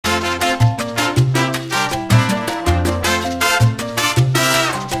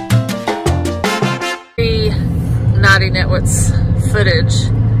Nitwit's footage.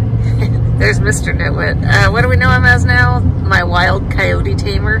 There's Mr. Nitwit. What do we know him as now? My wild coyote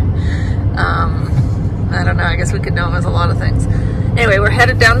tamer. I don't know. I guess we could know him as a lot of things. Anyway, we're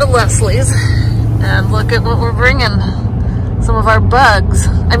headed down to Leslie's and look at what we're bringing. Some of our bugs.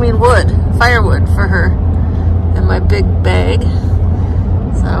 I mean wood. Firewood for her in my big bag.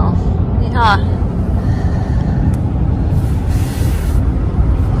 So, yeah.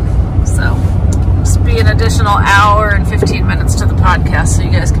 So, just be an additional hour and 15 minutes to the podcast so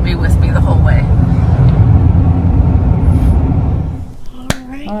you guys can be with me the whole way.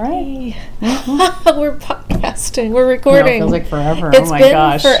 All right. We're podcasting. We're recording. It feels like forever. It's oh my been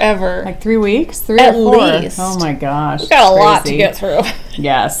gosh. forever. Like 3 weeks? Three At or four? least. Oh my gosh. We've got a lot to get through.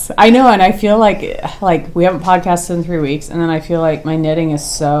 Yes. I know, and I feel like we haven't podcasted in 3 weeks, and then I feel like my knitting is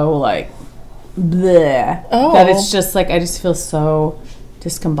so like bleh. Oh. That it's just like I just feel so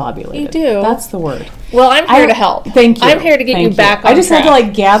discombobulated. You do. That's the word. Well, I'm here to help. Thank you. I'm here to get you back on I just track. had to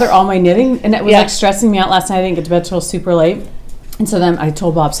like gather all my knitting, and it was like stressing me out last night. I didn't get to bed till super late. And so then I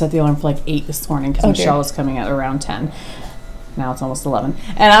told Bob, set the alarm for like 8 this morning because Michelle was coming at around 10. Now it's almost 11.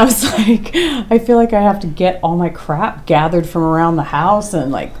 And I was like, I feel like I have to get all my crap gathered from around the house.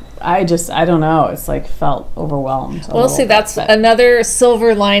 And like, I don't know. It's like felt overwhelmed. Well, see, that's another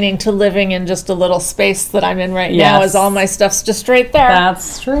silver lining to living in just a little space that I'm in right now is all my stuff's just right there.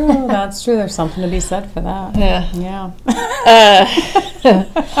 That's true. That's true. There's something to be said for that. Yeah.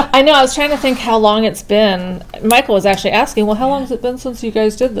 I know. I was trying to think how long it's been. Michael was actually asking, well, how long has it been since you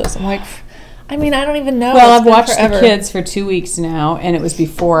guys did this? I'm like, I mean, I don't even know. Well, I've watched the kids for 2 weeks now, and it was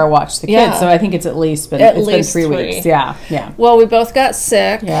before I watched the kids, so I think it's at least been 3 weeks. Yeah. Well, we both got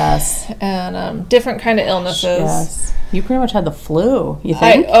sick. Yes. And different kind of illnesses. Yes. You pretty much had the flu, you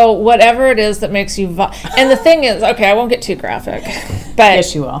think? Whatever it is that makes you... And the thing is, okay, I won't get too graphic, but...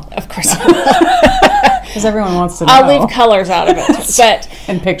 Yes, you will. Of course I will. Because everyone wants to know. I'll leave colors out of it, but...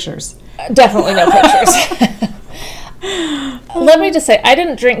 And pictures. Definitely no pictures. Let me just say, I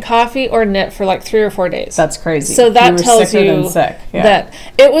didn't drink coffee or knit for like 3 or 4 days. That's crazy. So that tells you sick. that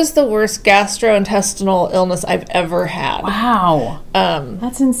it was the worst gastrointestinal illness I've ever had. Wow.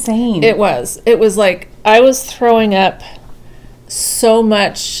 That's insane. It was. It was like I was throwing up so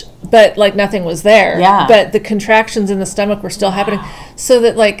much, but like nothing was there. Yeah. But the contractions in the stomach were still happening. So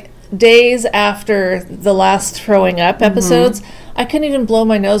that like days after the last throwing up episodes, I couldn't even blow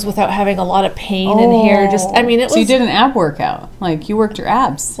my nose without having a lot of pain in here. Just, I mean, it was... So you did an ab workout. Like, you worked your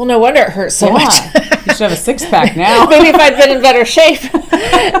abs. Well, no wonder it hurt so much. You should have a six-pack now. Maybe if I'd been in better shape.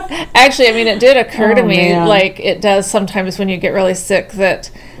 Actually, I mean, it did occur to me, like it does sometimes when you get really sick, that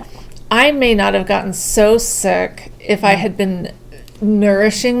I may not have gotten so sick if I had been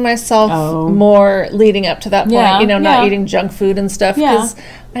nourishing myself more leading up to that point, not eating junk food and stuff, because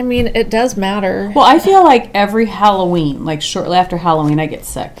I mean, it does matter. Well, I feel like every Halloween, like shortly after Halloween, I get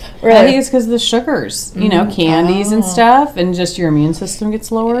sick. Really? I think it's because of the sugars, candies and stuff, and just your immune system gets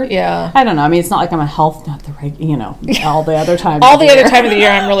lowered. Yeah. I don't know. I mean, it's not like I'm a health nut, all the other time. All the other time of the year,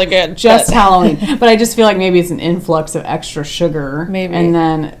 I'm really good. Just Halloween. But I just feel like maybe it's an influx of extra sugar. Maybe. And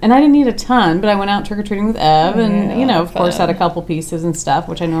I didn't eat a ton, but I went out trick-or-treating with Ev, and, of course, had a couple pieces and stuff,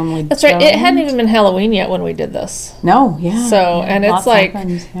 which I normally That's right. It hadn't even been Halloween yet when we did this. No, yeah. So, and it's like...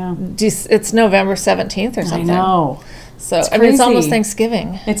 Happens. Yeah. It's November 17th or something. I know. So, I mean, it's almost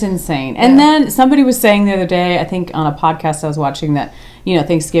Thanksgiving. It's insane. And then somebody was saying the other day, I think on a podcast I was watching, that,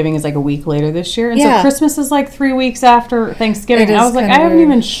 Thanksgiving is like a week later this year. And so Christmas is like 3 weeks after Thanksgiving. I was like, I haven't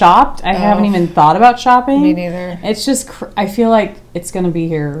even shopped. I haven't even thought about shopping. Me neither. It's just, I feel like it's going to be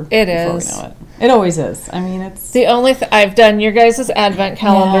here before we know it. It always is. I mean, it's... The only I've done your guys' advent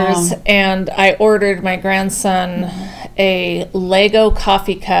calendars, and I ordered my grandson a Lego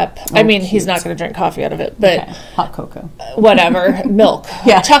coffee cup. I mean, he's not going to drink coffee out of it, but... Hot cocoa. Whatever. Milk.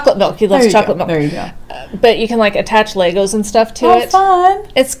 Chocolate milk. He loves chocolate milk. There you go. But you can, like, attach Legos and stuff to it. Fun.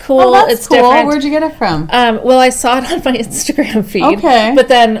 It's cool. Oh, that's it's cool. different. Where'd you get it from? Well, I saw it on my Instagram feed. Okay. But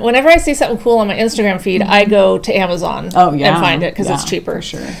then whenever I see something cool on my Instagram feed, I go to Amazon and find it because it's cheaper. For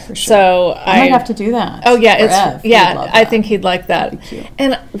sure. So I might have to do that. Oh, yeah. I think he'd like that.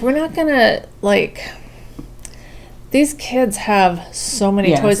 And we're not going to, like... These kids have so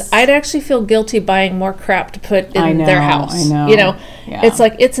many toys. I'd actually feel guilty buying more crap to put in their house. I know. It's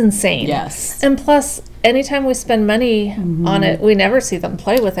like, it's insane. Yes. And plus, anytime we spend money on it, we never see them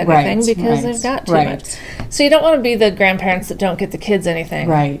play with anything because they've got too much. So you don't want to be the grandparents that don't get the kids anything.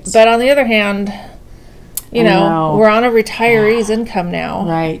 Right. But on the other hand... we're on a retiree's income now.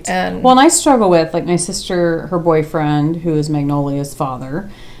 Right. And I struggle with, like, my sister, her boyfriend, who is Magnolia's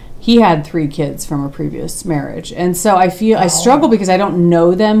father, he had 3 kids from a previous marriage. And so I feel I struggle because I don't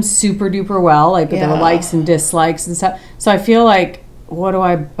know them super duper well, like their likes and dislikes and stuff. So I feel like,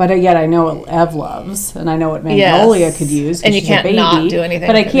 but yet I know what Ev loves, and I know what Magnolia could use. And you can't not do anything.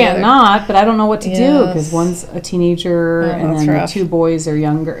 But I can't not, but I don't know what to do because one's a teenager and then the 2 boys are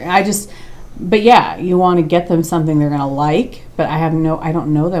younger. But yeah, you want to get them something they're going to like, but I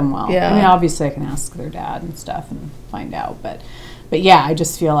don't know them well. Yeah. I mean, obviously I can ask their dad and stuff and find out, but yeah, I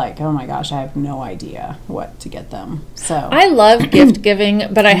just feel like, oh my gosh, I have no idea what to get them. So I love gift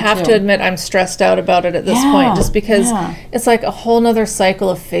giving, but I have to admit I'm stressed out about it at this point, just because it's like a whole nother cycle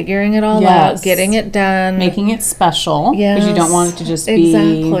of figuring it all out, getting it done, making it special, because you don't want it to just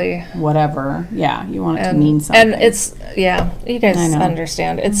be whatever. Yeah, you want it to mean something. And it's you guys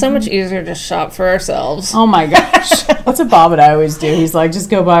understand. It's so much easier to shop for ourselves. Oh my gosh, that's what Bob and I always do. He's like, just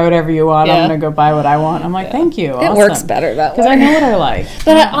go buy whatever you want. I'm gonna go buy what I want. I'm like, thank you. It works better that way because I know what I like.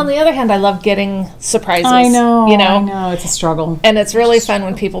 But on the other hand, I love getting surprises. I know. It's a struggle. And it's really fun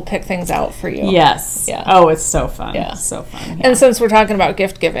when people pick things out for you. Yes. Yeah. Oh, it's so fun. Yeah. It's so fun. Yeah. And since we're talking about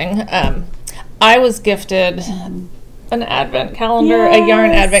gift giving, I was gifted an advent calendar, a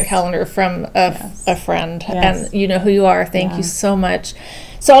yarn advent calendar from a friend. And you know who you are. Thank you so much.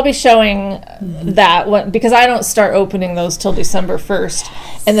 So I'll be showing that because I don't start opening those till December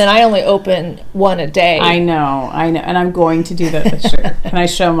 1st. And then I only open one a day. I know. And I'm going to do that this year. Can I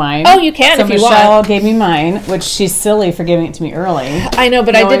show mine? Oh, you can if you want. Michelle gave me mine, which she's silly for giving it to me early. I know,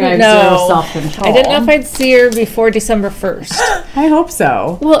 but I didn't know. I didn't know if I'd see her before December 1st. I hope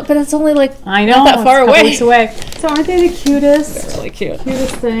so. Well, but it's only not that a far couple weeks away. So aren't they the cutest? They're really cute.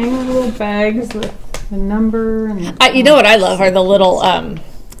 Cutest thing. Little bags with the number. And you know what I love are the little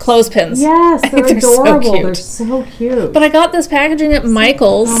clothespins. Yes, they're adorable. They're so cute. But I got this packaging at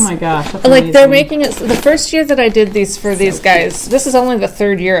Michael's. Oh my gosh. Like they're making it the first year that I did these for these guys. This is only the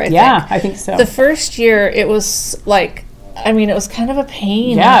 3rd year, I think. Yeah, I think so. The first year it was like, it was kind of a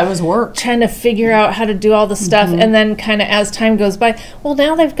pain. Yeah, it was work. Trying to figure out how to do all the stuff. And then kind of as time goes by, well,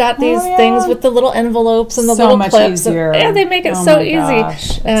 now they've got these things with the little envelopes and the little clips. So much easier. And they make it so easy.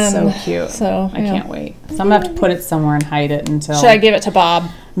 Gosh, it's so cute. So I can't wait. So I'm going to have to put it somewhere and hide it until... Should I give it to Bob?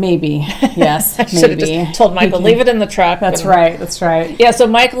 Maybe. Yes, I should have just told Michael, leave it in the truck. That's right. Yeah, so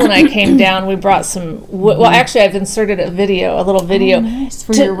Michael and I came down. We brought some... Well, actually, I've inserted a little video. Oh, nice.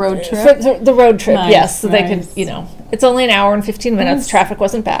 For your road trip? For the road trip, yes. So they could, it's only an hour and 15 minutes. Traffic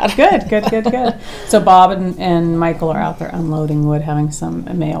wasn't bad. Good. So Bob and Michael are out there unloading wood, having some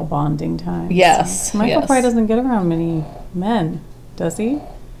male bonding time. Yes. So Michael probably doesn't get around many men, does he?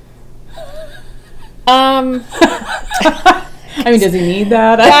 Does he need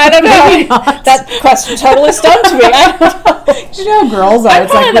that? I don't know. That question totally stumped me. I don't know. You know how girls are. I'm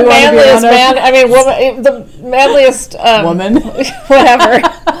probably the manliest man. Woman, the manliest woman. Whatever.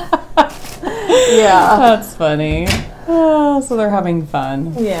 Yeah, that's funny. Oh, so they're having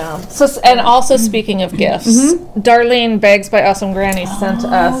fun. Yeah. So, and also speaking of gifts, Darlene Bags by Awesome Granny sent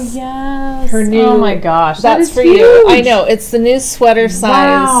us her new. Oh my gosh, that's for huge. You. I know, it's the new sweater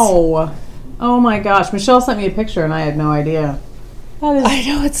size. Wow. Oh my gosh, Michelle sent me a picture and I had no idea. I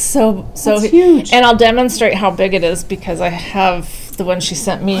know, it's so huge. And I'll demonstrate how big it is because I have the one she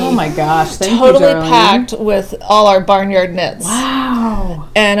sent me. Oh my gosh, totally packed with all our barnyard knits. Wow.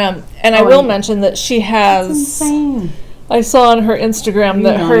 And I will mention that she has. That's insane. I saw on her Instagram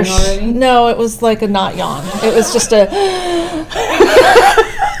that her no, it was like a not yawn. It was just a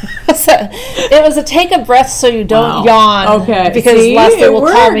it was a take a breath so you don't yawn. Okay. Because Leslie will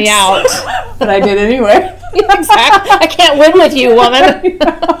call me out. But I did anyway. Exactly. I can't win with you, woman.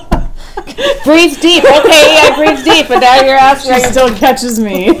 Breathe deep. Okay, I breathe deep, but now you're asking. She still catches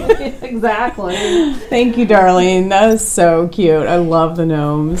me. Exactly. Thank you, Darlene. That is so cute. I love the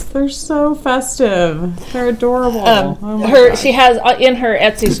gnomes. They're so festive. They're adorable. She has in her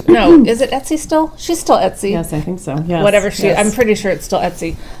Etsy. No, is it Etsy still? She's still Etsy. Yes, I think so. Yes. Whatever I'm pretty sure it's still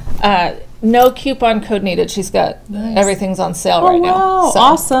Etsy. No coupon code needed. She's got everything's on sale right now. Wow, so,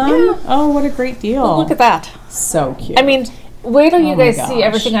 awesome. Yeah. Oh, what a great deal. Well, look at that. So cute. I mean, wait till you guys see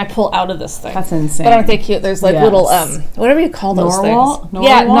everything I pull out of this thing. That's insane. But aren't they cute? There's like little, whatever you call those things.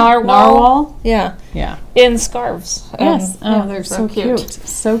 Yeah, narwhal. Yeah. In scarves. Yes. They're so cute.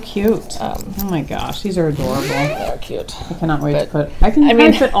 So cute. Oh my gosh, these are adorable. They're cute. I cannot wait to put. I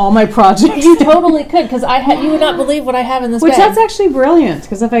can fit all my projects. You totally could, because you would not believe what I have in this bag. That's actually brilliant,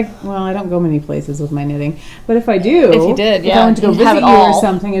 because I don't go many places with my knitting, but if I do, if you did, if I went to go visit you or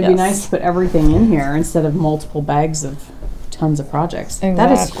something, it'd be nice to put everything in here instead of multiple bags of tons of projects. Exactly.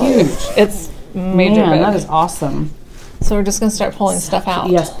 That is huge. It's major. Man, that is awesome. So we're just going to start pulling stuff out.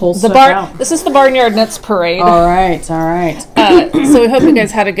 Yes, pull stuff out. This is the Barnyard Knits Parade. All right, all right. So we hope you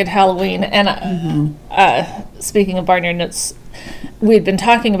guys had a good Halloween. And speaking of Barnyard Knits, we'd been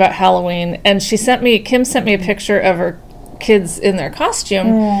talking about Halloween, and Kim sent me a picture of her kids in their costume,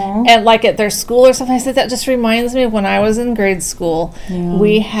 and like at their school or something. I said, that just reminds me of when I was in grade school.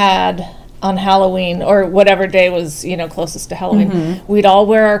 We had on Halloween, or whatever day was closest to Halloween, we'd all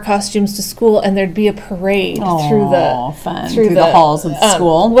wear our costumes to school, and there'd be a parade through the halls of the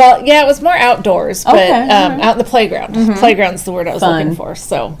school. Well, yeah, it was more outdoors, but out in the playground. Playground's the word I was looking for.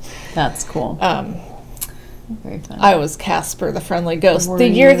 So that's cool. Very fun. I was Casper, the friendly ghost. The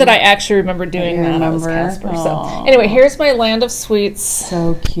year that I actually remember doing that, I was Casper. Aww. So anyway, here's my Land of Sweets.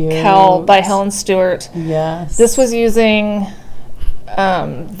 So cute. Cowl by Helen Stewart. Yes. This was using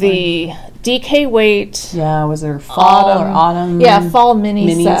the DK Weight. Yeah, was there fall or autumn? Yeah, fall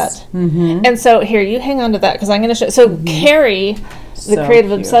mini set. And so here, you hang on to that because I'm going to show. So Carrie, the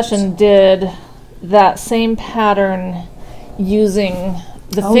Creative Obsession, did that same pattern using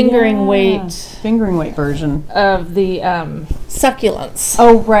the fingering weight version of the succulents.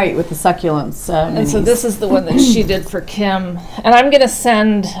 Oh, right, with the succulents. And so this is the one that she did for Kim, and I'm going to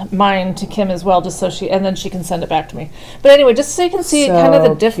send mine to Kim as well, just so and then she can send it back to me. But anyway, just so you can see kind of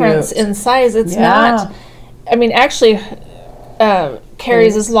the difference in size. It's not. I mean, actually,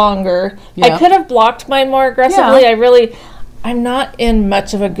 Carrie's is longer. I could have blocked mine more aggressively. I'm not in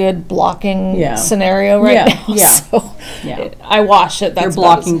much of a good blocking scenario right now. So I wash it. That's You're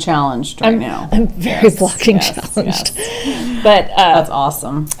blocking challenged right now. I'm very blocking challenged. But that's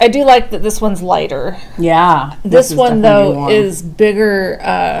awesome. I do like that this one's lighter. Yeah. This one, though, is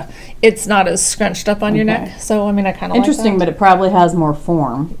bigger. It's not as scrunched up on your neck. So, I mean, I kind of like that. Interesting, but it probably has more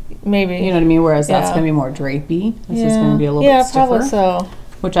form. Maybe. You know what I mean? Whereas that's going to be more drapey. This is going to be a little bit stiffer. Yeah, probably so.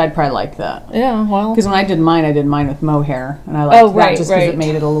 Which I'd probably like that. Yeah, well. Because when I did mine with mohair. And I liked that just because it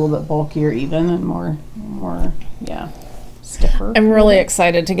made it a little bit bulkier even and more stiffer. I'm really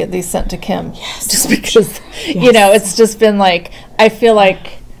excited to get these sent to Kim. Yes. Just because, it's just been like, I feel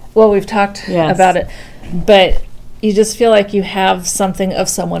like, well, we've talked about it, but you just feel like you have something of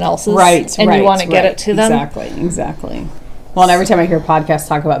someone else's. And you want to get it to them. Exactly. Well, and every time I hear podcasts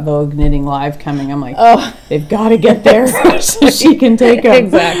talk about Vogue Knitting Live coming, I'm like, they've got to get there so she can take them.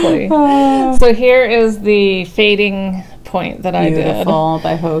 Exactly. So here is the fading point that I did. Beautiful,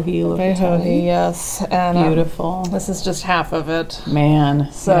 by Hohi. By Hohi, yes. And, beautiful. This is just half of it. Man.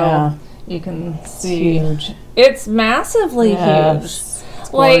 So you can see. It's huge. It's massively huge.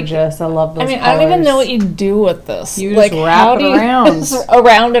 Gorgeous. I love those colors. I don't even know what you do with this. You just wrap it around.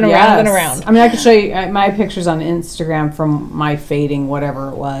 Around and around and around. I mean, I could show you my pictures on Instagram from my fading, whatever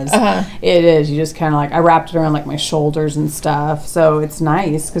it was. It is. You just kind of I wrapped it around my shoulders and stuff. So it's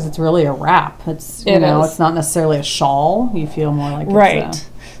nice because it's really a wrap. It's it's not necessarily a shawl. You feel more like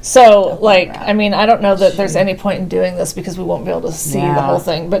it's so, I mean, I don't know that there's any point in doing this because we won't be able to see the whole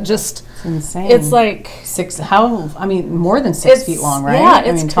thing, but just, it's insane. It's like more than 6 feet long, right? Yeah,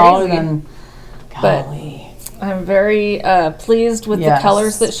 it's crazy. Taller than, golly. But I'm very pleased with the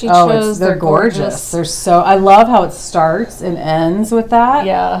colors that she chose. They're gorgeous. They're I love how it starts and ends with that.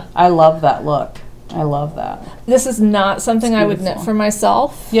 Yeah. I love that look. I love that. This is not something I would knit for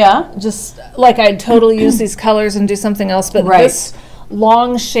myself. Yeah. Just, I'd totally use these colors and do something else, but this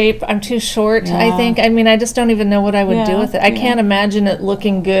long shape, I'm too short, I think. I mean, I just don't even know what I would do with it. I can't imagine it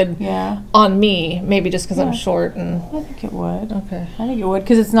looking good on me, maybe just because I'm short. And I think it would. Okay. I think it would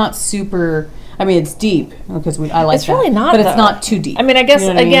because it's not super, I mean, it's deep because I like it's really not, but it's not too deep. I mean, I guess,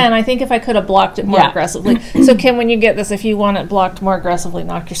 I think if I could have blocked it more aggressively. So, Kim, when you get this, if you want it blocked more aggressively,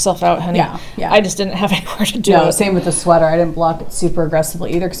 knock yourself out, honey. Yeah. I just didn't have anywhere to do it. Same with the sweater. I didn't block it super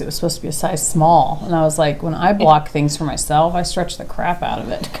aggressively either because it was supposed to be a size small. And I was like, when I block things for myself, I stretch the crap out of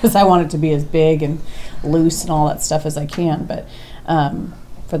it because I want it to be as big and loose and all that stuff as I can. But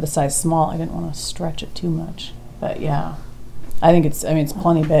for the size small, I didn't want to stretch it too much. But yeah, I think it's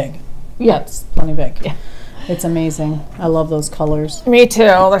plenty big. Yeah, it's plenty big. Yeah. It's amazing. I love those colors. Me too.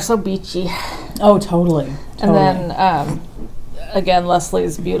 They're so beachy. Oh, totally. And then, again,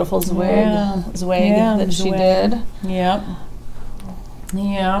 Leslie's beautiful zwig that she did. Yep.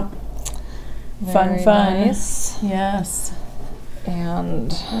 Very fun. Nice. Yes.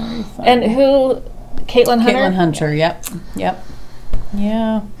 And who? Caitlin Hunter? Caitlin Hunter, yep.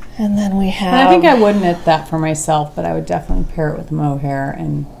 Yeah. And then we have... And I think I would knit that for myself, but I would definitely pair it with mohair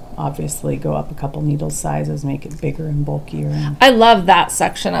and obviously go up a couple needle sizes, make it bigger and bulkier. And I love that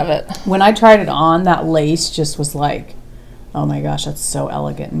section of it. When I tried it on, that lace just was like, oh my gosh, that's so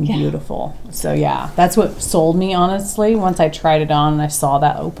elegant and beautiful. So yeah, that's what sold me, honestly. Once I tried it on and I saw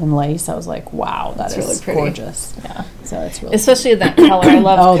that open lace, I was like, wow, that's really pretty. Gorgeous. Yeah. So it's really especially in that color. I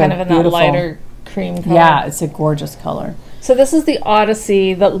love kind of in beautiful. that lighter cream color. Yeah, it's a gorgeous color. So this is the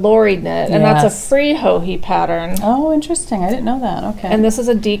Odyssey that Lori knit, and that's a free Joji pattern. Oh, interesting. I didn't know that. Okay. And this is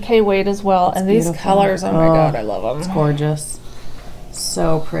a DK weight as well. That's and these beautiful. colors, oh my God, I love them. It's gorgeous.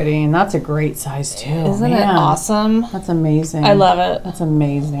 So pretty. And that's a great size too. Isn't it awesome? That's amazing. I love it. That's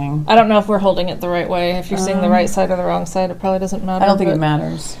amazing. I don't know if we're holding it the right way. If you're seeing the right side or the wrong side, it probably doesn't matter. I don't think it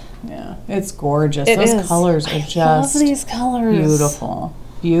matters. Yeah. It's gorgeous. Those colors are just I love these colors. Beautiful.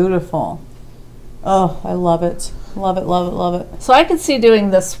 Beautiful. Oh, I love it. Love it, love it, love it. So I could see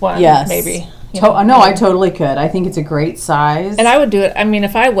doing this one, maybe. No, I totally could. I think it's a great size. And I would do it. I mean,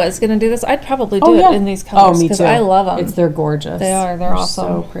 if I was going to do this, I'd probably do it in these colors. Oh, me too. I love them. They're gorgeous. They are. They're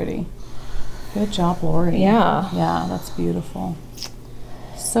awesome. So pretty. Good job, Lori. Yeah. Yeah, that's beautiful.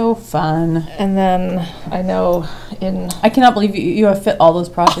 So fun. And then I know I cannot believe you have fit all those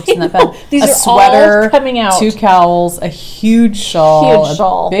projects in that bag. These a are sweater, all coming out. 2 cowls, a huge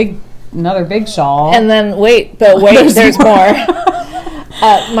shawl. Another big shawl. And then wait, there's more.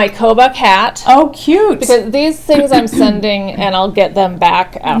 My Kobuk hat. Oh, cute! Because these things I'm sending, and I'll get them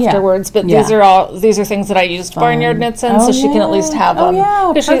back afterwards. But these are things that I used Barnyard Knits in, so she can at least have them. Oh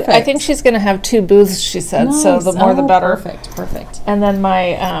yeah, perfect. I think she's going to have 2 booths. She said, so the more the better. Perfect. And then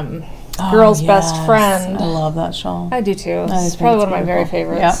my girl's best friend. I love that shawl. I do too. It's probably one of my very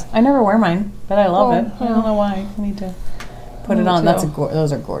favorites. Yeah, I never wear mine, but I love it. I don't know why. I need to put it on.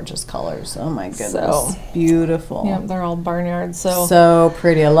 Those are gorgeous colors. Oh my goodness, so beautiful. Yeah, they're all Barnyard. So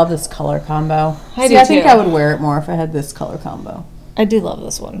pretty. I love this color combo. I think I would wear it more if I had this color combo. I do love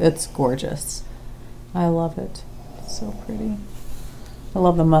this one. It's gorgeous. I love it. So pretty. I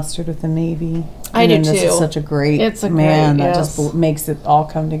love the mustard with the navy. I do too. This is such a great that just makes it all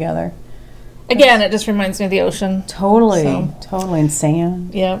come together. Again, it just reminds me of the ocean. Totally, and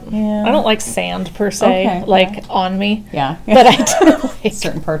sand. Yep. Yeah. I don't like sand per se, on me. Yeah. But I do like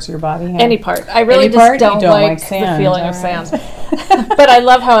certain parts of your body. Yeah. Any part. I really don't like the feeling of sand. But I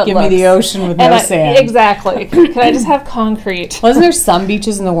love how it looks. looks. Give me the ocean with no sand. Exactly. Can I just have concrete? Wasn't there some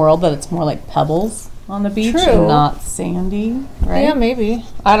beaches in the world that it's more like pebbles on the beach and not sandy, right? Yeah, maybe.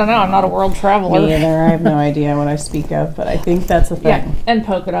 I don't know. I'm not a world traveler. Me either. I have no idea what I speak of, but I think that's a thing. Yeah, and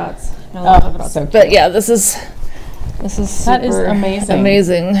polka dots. So cute. But yeah, this is that is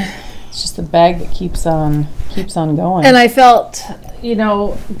amazing. It's just the bag that keeps on going. And I felt,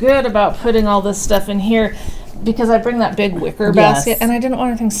 good about putting all this stuff in here because I bring that big wicker basket and I didn't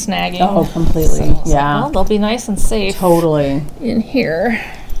want anything snagging. Oh, completely. Well, they'll be nice and safe. Totally. In here.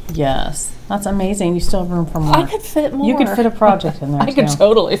 Yes. That's amazing. You still have room for more. I could fit more. You could fit a project in there. I could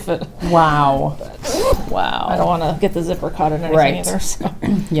totally fit. Wow. Wow. I don't want to get the zipper caught in anything either. So.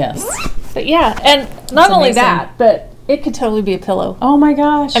 Yes. But yeah, and not only that, but it could totally be a pillow. Oh my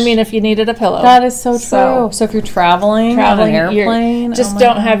gosh. I mean, if you needed a pillow. That is so true. So if you're traveling on an airplane, just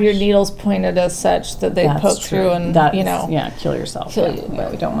don't have your needles pointed as such that they poke through and, kill yourself. Kill you. Yeah,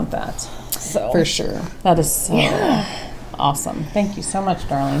 we don't want that. So. For sure. That is so awesome. Thank you so much,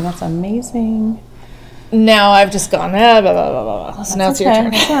 darling. That's amazing. Now I've just gone, blah, blah, blah, blah. So now it's your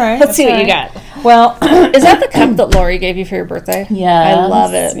turn. That's all right. Let's see what you got. Well, is that the cup that Lori gave you for your birthday? Yeah. I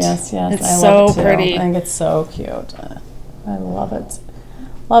love it. Yes. It's I so love it pretty. I think it's so cute. I love it.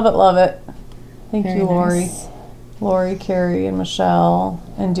 Love it. Thank you, Lori. Nice. Lori, Carrie, and Michelle,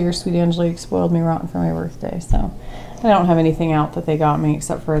 and dear sweet Angelique spoiled me rotten for my birthday, so I don't have anything out that they got me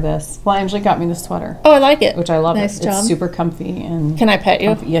except for this. Well, Angelique got me the sweater. Oh, I like it. Which I love. Nice job. It's super comfy and. Can I pet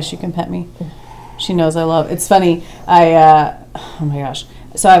you? Yes, you can pet me. She knows I love. It's funny. Oh my gosh.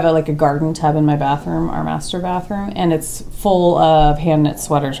 So I have a garden tub in my bathroom, our master bathroom, and it's full of hand knit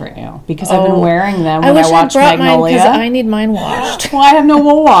sweaters right now because I've been wearing them when I watch Magnolia. Mine I need mine washed. Well, I have no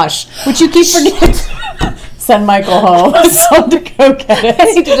wool wash, which you keep forgetting. Send Michael home. To go get it. I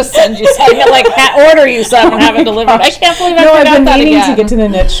need to just send you something. Order you some and have it delivered. I can't believe I forgot that again. I've been meaning to get to the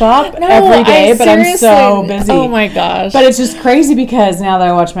knit shop every day, but I'm so busy. Oh my gosh. But it's just crazy because now that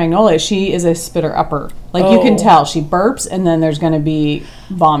I watch Magnolia, she is a spitter upper. You can tell. She burps and then there's going to be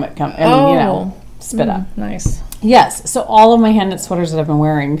vomit coming. Spit up. Nice. Yes. So all of my hand knit sweaters that I've been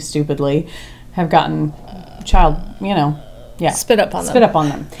wearing, stupidly, have gotten spit up on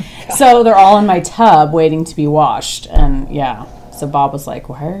them. So they're all in my tub waiting to be washed. And so Bob was like,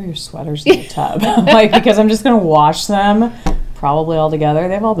 why are your sweaters in the tub? Because I'm just going to wash them probably all together.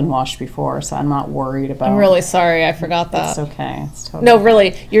 They've all been washed before, so I'm not worried about it. I'm really sorry. I forgot that. It's okay. It's totally No,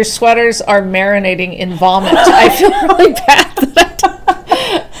 really. Your sweaters are marinating in vomit. I feel really bad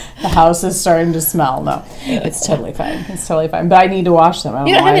the house is starting to smell. No, it's totally fine. It's totally fine. But I need to wash them.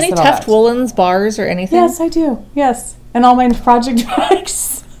 You don't have any Tuft Woolens bars or anything? Yes, I do. Yes. And all my project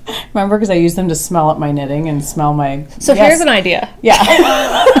bags. Remember, because I use them to smell at my knitting and smell my... So here's an idea. Yeah.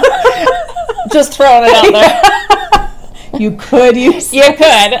 Just throwing it out there. You could use... You could.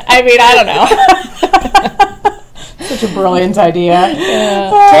 I mean, I don't know. Such a brilliant idea. Yeah.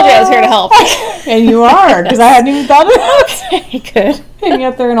 Told you I was here to help. And you are, because I hadn't even thought of that. You could. Hanging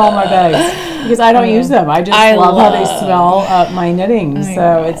up there in all my bags. Because I don't use them. I just love how they smell my knitting.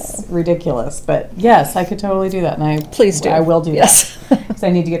 So it's ridiculous. But yes, I could totally do that. And Please do. I will do that. Because I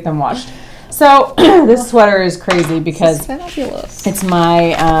need to get them washed. So this sweater is crazy because it's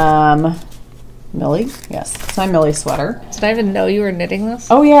my... Millie? Yes. It's my Millie sweater. Did I even know you were knitting this?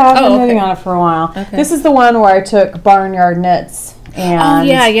 Oh, yeah. I've been knitting on it for a while. Okay. This is the one where I took Barnyard Knits and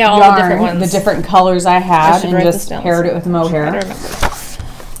all the different ones. The different colors I had, and just paired it with mohair. I remember.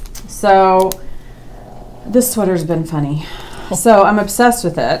 So this sweater's been funny. So I'm obsessed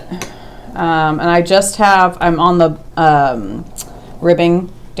with it. And I just have, I'm on the ribbing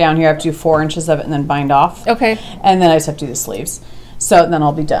down here. I have to do 4 inches of it and then bind off. Okay. And then I just have to do the sleeves. So then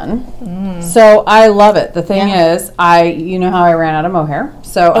I'll be done. So I love it. The thing is, you know how I ran out of mohair.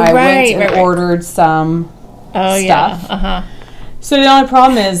 So I went and ordered some stuff. So the only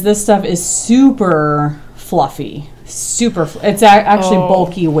problem is this stuff is super fluffy. It's actually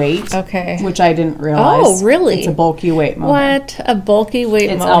bulky weight. Okay. Which I didn't realize. Oh, really? It's a bulky weight mohair. What? A bulky weight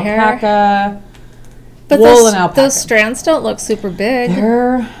mohair? It's alpaca. But those strands don't look super big.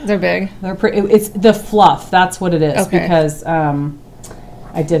 They're big. They're pretty. It's the fluff. That's what it is. Because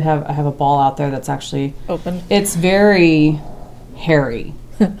I have a ball out there that's actually open. It's very hairy.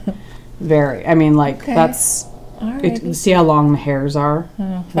 Very. I mean, like that's. See how long the hairs are?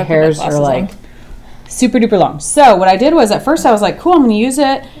 The hairs are like super duper long. So what I did was at first I was like, cool, I'm going to use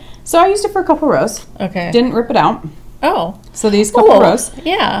it. So I used it for a couple rows. Okay. Didn't rip it out. Oh. So these couple rows.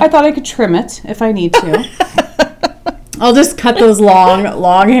 Yeah. I thought I could trim it if I need to. I'll just cut those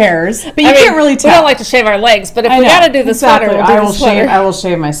long hairs. But you can't really tell. We don't like to shave our legs, but if we got to do the sweater, we'll do the sweater. I will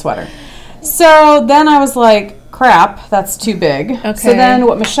shave my sweater. So then I was like, crap, that's too big. Okay. So then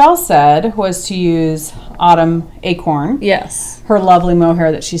what Michelle said was to use Autumn Acorn. Yes. Her lovely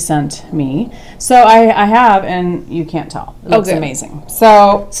mohair that she sent me. So I have, and you can't tell. It looks amazing.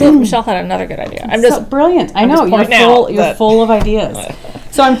 So Michelle had another good idea. I'm just brilliant. I know you're full of ideas.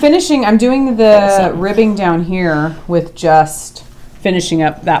 So I'm doing the ribbing down here with just finishing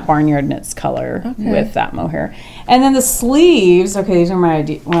up that Barnyard Knits color with that mohair. And then the sleeves, these are my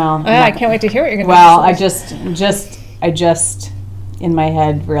ideas. Well, I can't wait to hear what you're going to do. Well, I just in my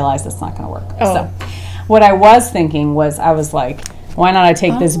head realized that's not going to work. Oh. So what I was thinking was, I was like, why not I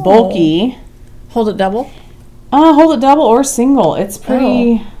take this bulky. Hold it double? Hold it double or single. It's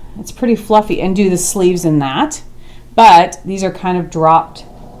pretty fluffy, and do the sleeves in that. But these are kind of dropped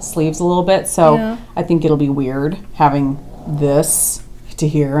sleeves a little bit, so I think it'll be weird having this to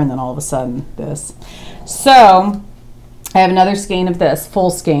here and then all of a sudden this. So I have another skein of this,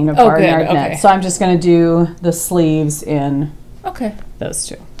 full skein of Barnyard Knit. So I'm just going to do the sleeves in those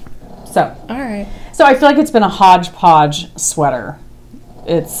two. So all right. So I feel like it's been a hodgepodge sweater.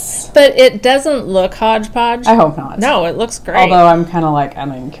 But it doesn't look hodgepodge. I hope not. No, it looks great. Although I'm kind of like, I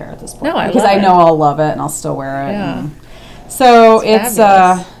don't even care at this point. No, because I know I'll love it and I'll still wear it. Yeah. So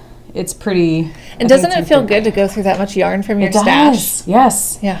it's pretty. And doesn't it feel good to go through that much yarn from your stash?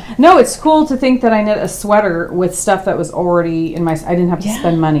 Yes. Yeah. No, it's cool to think that I knit a sweater with stuff that was already in my. I didn't have to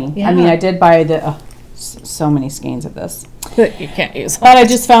spend money. Yeah. I mean, I did buy so many skeins of this that you can't use. But I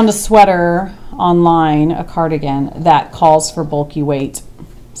just found a sweater online, a cardigan that calls for bulky weight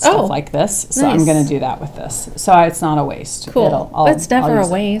stuff like this. So I'm going to do that with this. So it's not a waste. Cool. It's never a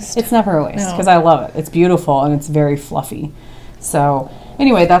waste. It's never a waste because I love it. It's beautiful and it's very fluffy. So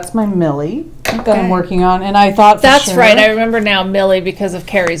anyway, that's my Millie that I'm working on, and I thought that's right. I remember now Millie because of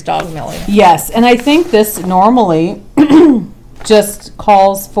Carrie's dog Millie. Yes, and I think this normally just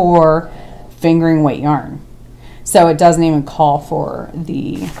calls for fingering weight yarn, so it doesn't even call for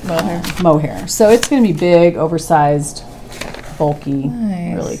the mohair. So it's going to be big, oversized, bulky,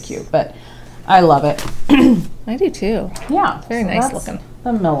 really cute. But I love it. I do too. Yeah, very nice looking.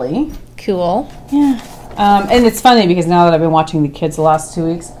 The Millie. Cool. Yeah. And it's funny because now that I've been watching the kids the last 2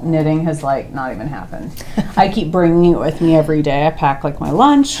 weeks, knitting has not even happened. I keep bringing it with me every day. I pack my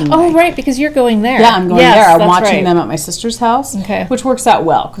lunch. And right, because you're going there. Yeah, I'm going there. I'm watching them at my sister's house, which works out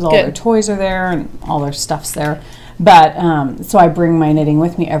well because all their toys are there and all their stuff's there. But so I bring my knitting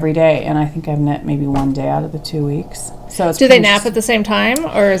with me every day, and I think I've knit maybe one day out of the 2 weeks. So it's do they nap at the same time,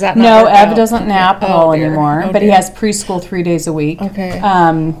 or is that not? No, Ev doesn't nap at all anymore. But he has preschool 3 days a week. Okay.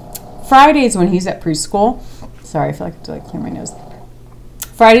 Fridays when he's at preschool, sorry, I feel like I have to clear my nose.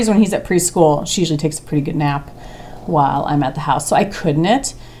 Fridays when he's at preschool, she usually takes a pretty good nap while I'm at the house. So I could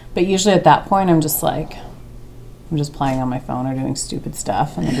knit, But usually at that point, I'm just like, I'm just playing on my phone or doing stupid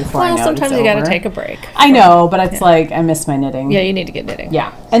stuff, and then before I know sometimes it's you got to over. take a break. I know, but it's like I miss my knitting. Yeah, you need to get knitting.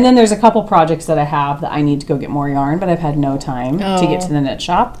 Yeah, and then there's a couple projects that I have that I need to go get more yarn, but I've had no time to get to the knit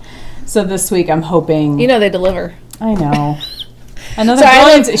shop. So this week I'm hoping. You know they deliver. I know. Another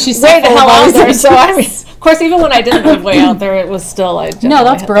so she's way the hell out there. So I mean, of course, even when I didn't live way out there, it was still No,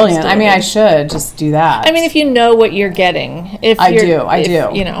 that's brilliant. I mean, I should just do that. I mean, if you know what you're getting, I do.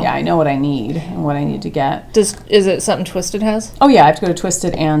 You know, yeah, I know what I need and what I need to get. Is it something Twisted has? Oh yeah, I have to go to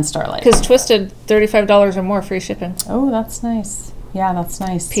Twisted and Starlight. Because Twisted, $35 or more free shipping. Oh, that's nice. Yeah, that's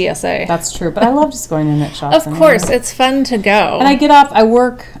nice. PSA. That's true. But I love just going to knit shops. Of course, it's fun to go. And I get up, I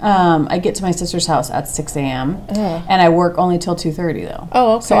work, I get to my sister's house at 6 a.m. And I work only till 2:30 though.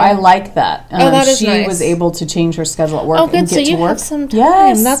 Oh, okay. So I like that. That is nice. She was able to change her schedule at work and get so you to work. have some time.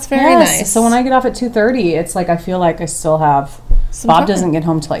 Yes, That's very nice. So when I get off at 2:30, it's like I feel like I still have... Bob doesn't get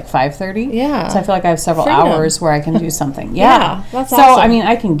home till like 5:30. Yeah. So I feel like I have several hours where I can do something. Yeah, that's awesome. awesome. I mean,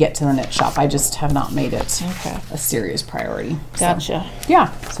 I can get to the knit shop. I just have not made it a serious priority. Gotcha. So,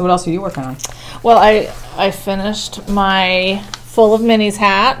 yeah. So what else are you working on? Well, I finished my Full of Minis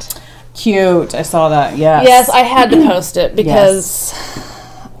hat. Cute. I saw that. Yes. Yes, I had to post it because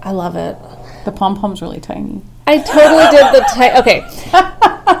I love it. The pom-pom's really tiny. I totally did the okay.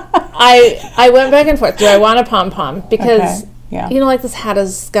 I went back and forth. Do I want a pom-pom? Because you know, like this hat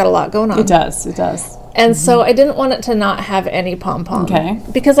has got a lot going on. It does. It does. And so I didn't want it to not have any pom-pom. Okay.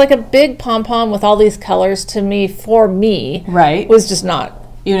 Because like a big pom-pom with all these colors to me, for me, was just not.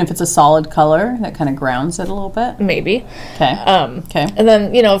 Even if it's a solid color, that kind of grounds it a little bit? Maybe. Okay. Okay. And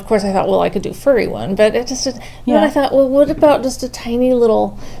then, you know, of course I thought, well, I could do furry one, but it just, then I thought, well, what about just a tiny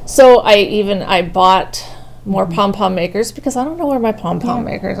little, so I bought more pom-pom makers because I don't know where my pom-pom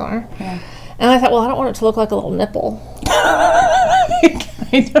makers are. Yeah. And I thought, well, I don't want it to look like a little nipple. It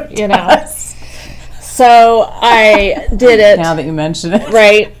kind of you know? So I did it. Now that you mention it.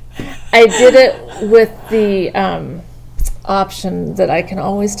 Right. I did it with the option that I can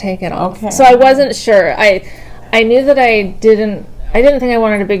always take it off. Okay. So I wasn't sure. I knew that I didn't think I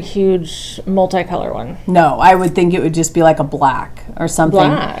wanted a big, huge, multicolor one. No, I would think it would just be like a black or something.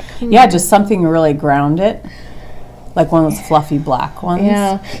 Black? Yeah, just something to really ground it. Like one of those fluffy black ones.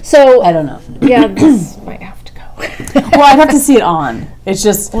 Yeah. So I don't know. Yeah, this might have to go. Well, I'd have to see it on. It's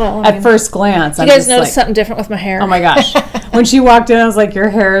just at first glance. You guys noticed something different with my hair? Oh my gosh! When she walked in, I was like, "Your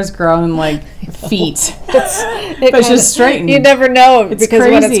hair has grown like feet." But she's straightened. You never know it's because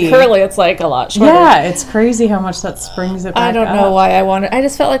crazy. when it's curly, it's like a lot shorter. Yeah, it's crazy how much that springs it back I don't know why I wanted. I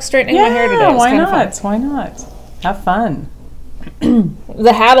just felt like straightening my hair today. Why not? Why not? Have fun.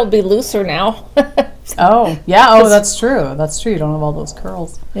 The hat will be looser now. Oh yeah. Oh, that's true. That's true. You don't have all those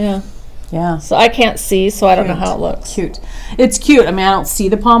curls. Yeah. Yeah. So I can't see, so I don't know how it looks. Cute. It's cute. I mean, I don't see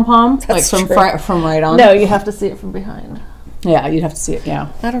the pom-pom like from right on. No, you have to see it from behind. Yeah, you'd have to see it.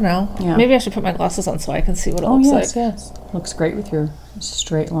 Yeah. I don't know. Yeah. Maybe I should put my glasses on so I can see what it looks like. Yes. Looks great with your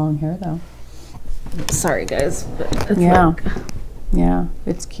straight long hair though. Sorry guys. But it's yeah,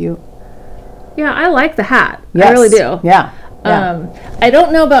 it's cute. Yeah, I like the hat. Yes. I really do. Yeah. I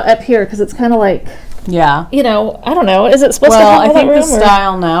don't know about up here because it's kind of like. Yeah. You know, I don't know. Is it supposed to have Well, I think the room,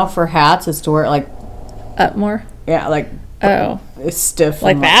 style now for hats is to wear it like up more. Yeah, like it's stiff.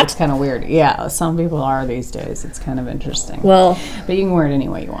 Like that? It's kind of weird. Yeah, some people are these days. It's kind of interesting. Well, but you can wear it any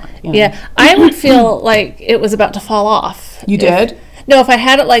way you want. You know? Yeah, I would feel like it was about to fall off. You did? No, if I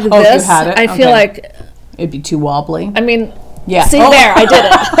had it like this, if you had it? I feel like it'd be too wobbly. I mean, yeah. See there, I did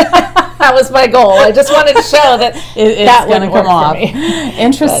it. That was my goal. I just wanted to show that it's going to come off.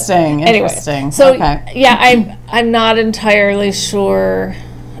 Interesting. Interesting. So yeah, I'm not entirely sure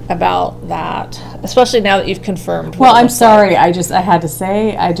about that, especially now that you've confirmed. Well, I'm sorry. I had to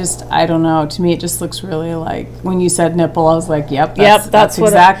say. I don't know. To me, it just looks really like when you said nipple. I was like, yep, that's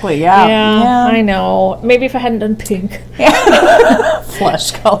exactly. Yeah. I know. Maybe if I hadn't done pink,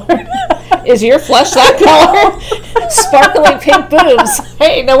 flesh color. Is your flesh that color? Sparkly pink boobs.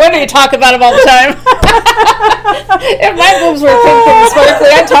 Hey, no wonder you talk about them all the time. If my boobs were pink and sparkly,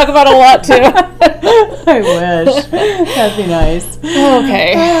 I'd talk about it a lot too. I wish. That'd be nice.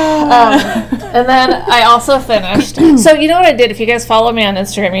 Okay. And then I also finished. So you know what I did? If you guys follow me on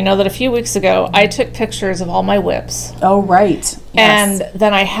Instagram, you know that a few weeks ago I took pictures of all my whips. Oh, right. Yes. And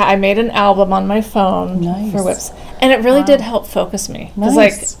then I made an album on my phone for whips. And it really did help focus me. Nice.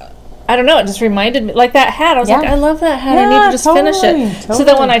 Like, I don't know, it just reminded me, like that hat, I was like, I love that hat, I need to just finish it. Totally. So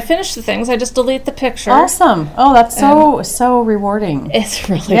then when I finish the things, I just delete the picture. Awesome. Oh, that's so rewarding. It's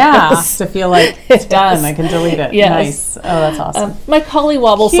really is. To feel like it's done, I can delete it. Yes. Nice. Oh, that's awesome. My Collie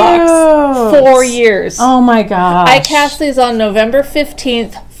Wobble socks, 4 years. Oh my gosh. I cast these on November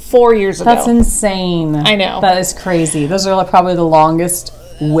 15th, 4 years ago. That's insane. I know. That is crazy. Those are probably the longest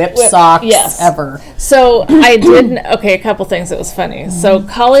whip socks ever. So I did, a couple things that was funny. So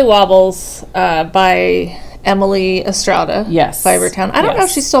Collie Wobbles by Emily Estrada. Yes. Fibertown. I don't know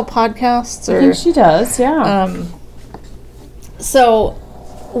if she still podcasts or. I think she does, yeah. So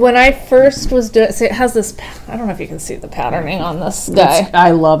when I first was doing, it has this, I don't know if you can see the patterning on this guy.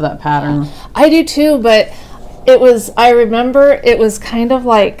 I love that pattern. I do too, but I remember it was kind of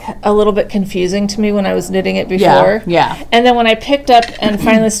like a little bit confusing to me when I was knitting it before. Yeah. And then when I picked up and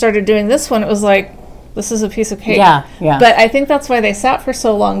finally started doing this one, it was like, this is a piece of cake. Yeah. But I think that's why they sat for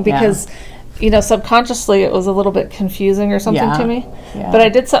so long, because, subconsciously it was a little bit confusing or something to me. Yeah. But I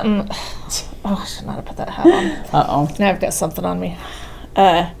did something, I should not have put that hat on. Uh-oh. Now I've got something on me.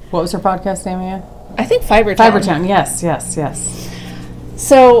 What was her podcast name again? I think Fibertown. Fibertown, yes.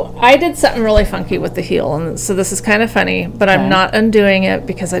 So I did something really funky with the heel, and so this is kind of funny, but I'm not undoing it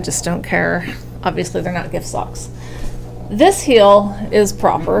because I just don't care. Obviously, they're not gift socks. This heel is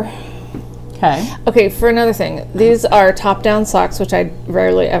proper. Okay, for another thing, these are top-down socks, which I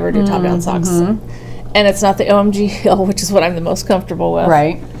rarely ever do top-down socks. And it's not the OMG heel, which is what I'm the most comfortable with.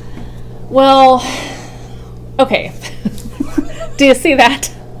 Right. Well, okay. Do you see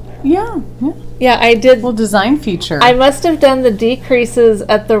that? Yeah. Yeah, I did. Little design feature. I must have done the decreases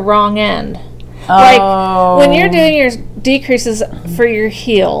at the wrong end. Oh. Like, when you're doing your decreases for your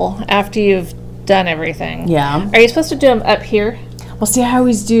heel after you've done everything. Yeah. Are you supposed to do them up here? Well, see, I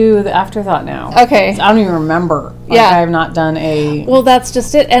always do the afterthought now. Okay. I don't even remember. I have not done a... Well, that's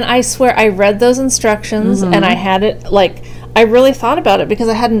just it. And I swear, I read those instructions, and I had it, I really thought about it because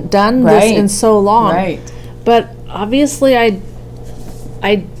I hadn't done this in so long. Right. But obviously, I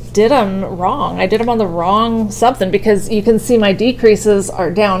did them wrong. I did them on the wrong something, because you can see my decreases are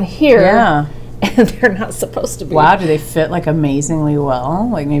down here. Yeah. And they're not supposed to be. Wow, do they fit amazingly well?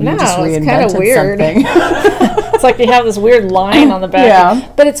 Like maybe you just reinvented it's kind of weird. something. It's like you have this weird line on the back.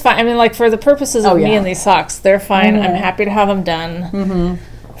 Yeah. But it's fine. I mean, for the purposes of me and these socks, they're fine. I'm happy to have them done.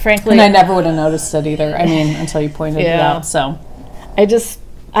 Frankly. And I never would have noticed it either. I mean, until you pointed it out. So. I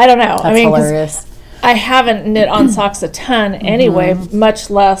don't know. That's hilarious. I haven't knit on socks a ton anyway,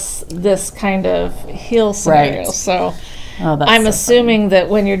 much less this kind of heel scenario. Right. So I'm assuming that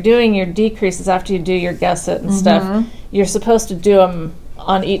when you're doing your decreases after you do your gusset and stuff, you're supposed to do them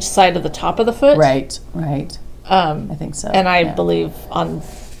on each side of the top of the foot. Right. I think so. And I believe on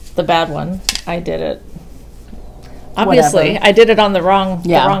the bad one, I did it. Obviously, I did it on the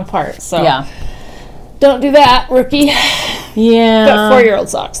wrong part. So don't do that, rookie. Yeah. Got 4-year-old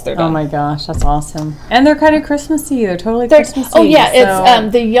socks. They're done. Oh my gosh, that's awesome. And they're kind of Christmassy. They're totally Christmassy. Oh yeah,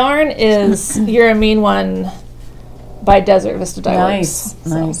 it's the yarn is You're a Mean One by Desert Vista Dye Works.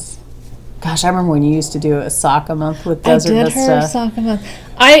 Nice. Gosh, I remember when you used to do a sock a month with Desert Vista. I did her sock a month.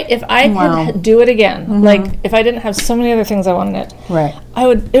 If I could do it again, if I didn't have so many other things I wanted, I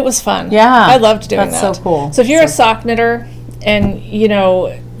would. It was fun. Yeah, I loved doing that. That's so cool. So if you're a sock knitter, and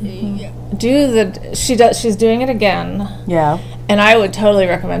she's doing it again. Yeah. And I would totally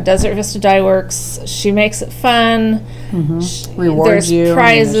recommend Desert Vista Dye Works. She makes it fun. Rewards you.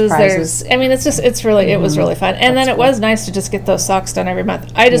 There's prizes. I mean, it's really, it was really fun. And then it was nice to just get those socks done every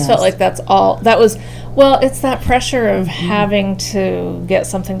month. I just felt like that's all, it's that pressure of having to get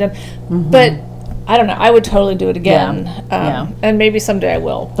something done. But I don't know, I would totally do it again. And maybe someday I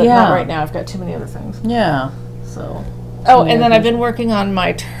will, but not right now. I've got too many other things. Yeah. So... Oh, and then I've been working on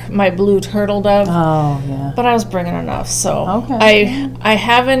my blue turtle dove. Oh, yeah. But I was bringing enough, so I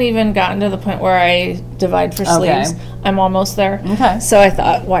haven't even gotten to the point where I divide for sleeves. I'm almost there. Okay. So I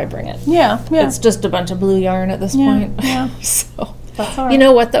thought, why bring it? Yeah. It's just a bunch of blue yarn at this point. Yeah. So that's all right. You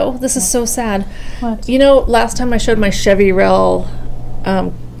know what though? This is so sad. What? Last time I showed my Chevy Rail.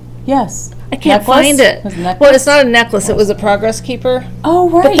 Yes. I can't find it. Well, it's not a necklace. It was a progress keeper. Oh,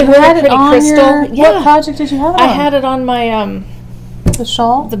 right. But they were pretty crystal. What project did you have it on? I had it on my the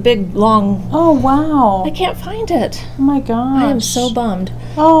shawl. The big long. Oh wow. I can't find it. Oh my gosh. I am so bummed.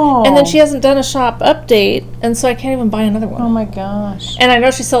 Oh. And then she hasn't done a shop update, and so I can't even buy another one. Oh my gosh. And I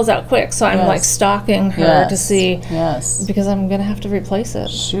know she sells out quick, so I'm stalking her to see. Yes. Because I'm gonna have to replace it.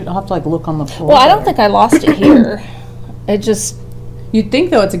 Shoot, I'll have to look on the floor. Well, I don't think I lost it here. It just. You'd think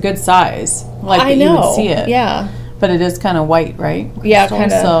though it's a good size, I know. You would see it. Yeah. But it is kind of white, right? Yeah,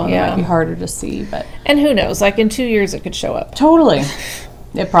 kind of. So it might be harder to see, but. And who knows? In 2 years, it could show up. Totally.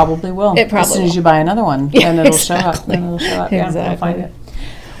 It probably will. It probably as soon as you buy another one, then it'll show up. Then it'll show up. Exactly. Yeah, you'll find it.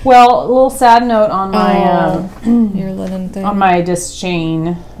 Well, a little sad note on my your linen thing. On my disc chain.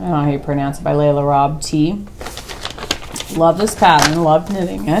 I don't know how you pronounce it, by Layla Robb T. Love this pattern. Love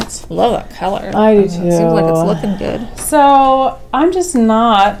knitting it. Love that color. I do too. It seems like it's looking good. So I'm just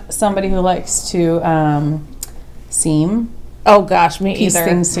not somebody who likes to seam. Oh gosh, me piece either.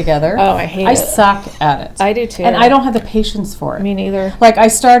 Things together. Oh, I hate it. I suck at it. I do too. And I don't have the patience for it. Me neither. Like I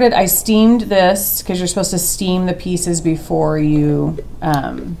steamed this because you're supposed to steam the pieces before you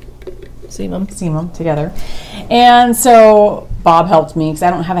seam them together. And so Bob helped me because I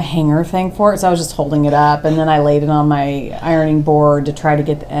don't have a hanger thing for it, so I was just holding it up, and then I laid it on my ironing board to try to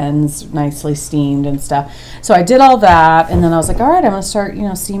get the ends nicely steamed and stuff. So I did all that, and then I was like, all right, I'm going to start,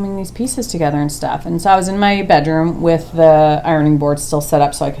 steaming these pieces together and stuff. And so I was in my bedroom with the ironing board still set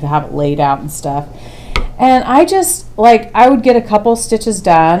up so I could have it laid out and stuff. And I just, I would get a couple stitches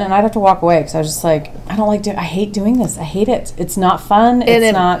done, and I'd have to walk away because I was just like, I hate doing this. I hate it. It's not fun.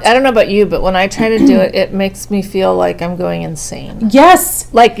 It's not. I don't know about you, but when I try to do it, it makes me feel like I'm going insane.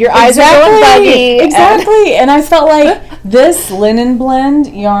 Yes. Like your eyes are going buggy. Exactly. And I felt like this linen blend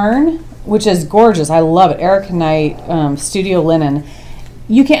yarn, which is gorgeous. I love it. Erica Knight Studio Linen.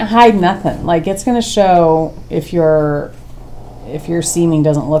 You can't hide nothing. Like, it's going to show if your seaming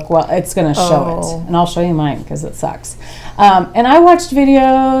doesn't look well, it's going to show it. And I'll show you mine because it sucks. And I watched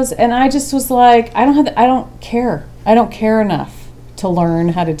videos, and I just was like, I don't care. I don't care enough to learn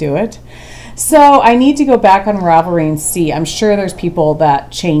how to do it. So I need to go back on Ravelry and see. I'm sure there's people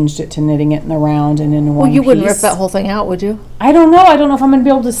that changed it to knitting it in the round and in one piece. You wouldn't rip that whole thing out, would you? I don't know. I don't know if I'm going to be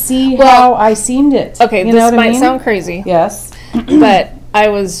able to see how I seamed it. Okay, this might sound crazy. Yes. But I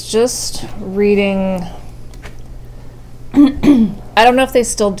was just reading... I don't know if they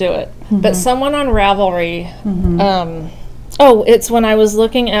still do it, but someone on Ravelry, it's when I was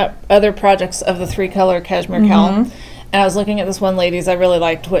looking at other projects of the 3-color cashmere cowl, and I was looking at this one lady's. I really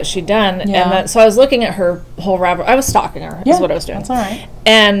liked what she'd done, and so I was looking at her whole Ravelry. I was stalking her, is what I was doing. That's all right.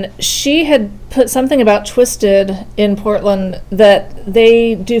 And she had put something about Twisted in Portland that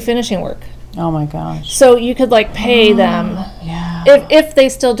they do finishing work. Oh my gosh. So you could pay them if they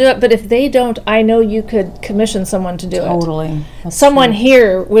still do it, but if they don't, I know you could commission someone to do it. Totally. Someone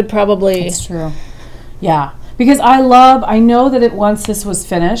here would probably... That's true. Yeah. Because I know that once this was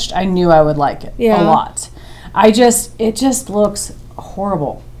finished, I knew I would like it a lot. It just looks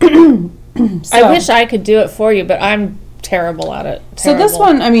horrible. I wish I could do it for you, but I'm terrible at it. So this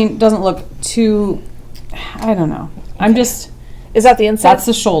one, doesn't look too, I don't know. Is that the inside? That's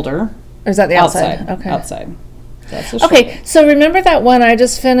the shoulder. Or is that the outside? Okay. Outside. Okay, so remember that one I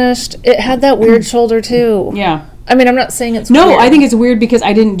just finished? It had that weird shoulder too. Yeah. I'm not saying it's weird. No, I think it's weird because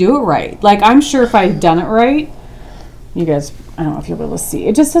I didn't do it right. I'm sure if I had done it right, you guys, I don't know if you'll be able to see.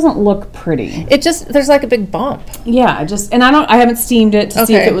 It just doesn't look pretty. There's a big bump. Yeah, I haven't steamed it to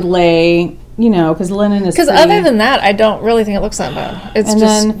see if it would lay, because linen is Because other than that, I don't really think it looks that bad.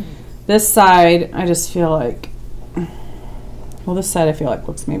 Then this side, I just feel like, this side I feel like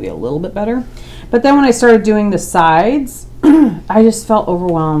looks maybe a little bit better. But then when I started doing the sides, I just felt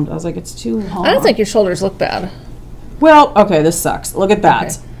overwhelmed. I was like, it's too long. I don't think your shoulders look bad. Well, okay, this sucks. Look at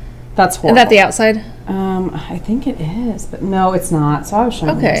that. Okay. That's horrible. Is that the outside? I think it is, but no, it's not. So I was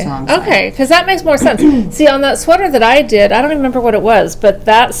showing you the wrong side. Okay, because that makes more sense. See, on that sweater that I did, I don't even remember what it was, but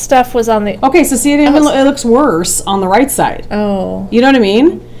that stuff was on the... Okay, so see, it looks worse on the right side. Oh. You know what I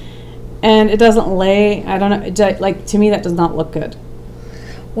mean? And it doesn't lay, I don't know, to me that does not look good.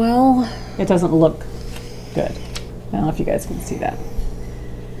 Well... It doesn't look good. I don't know if you guys can see that.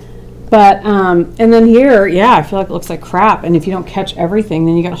 But, and then here, I feel like it looks like crap. And if you don't catch everything,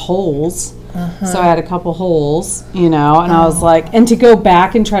 then you got holes. So I had a couple holes, and I was like, and to go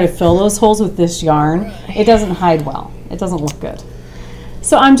back and try to fill those holes with this yarn, it doesn't hide well. It doesn't look good.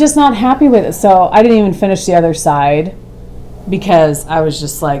 So I'm just not happy with it. So I didn't even finish the other side because I was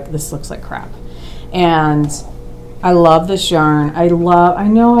just like, this looks like crap. And I love this yarn. I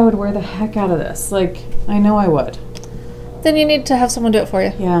know I would wear the heck out of this. I know I would. Then you need to have someone do it for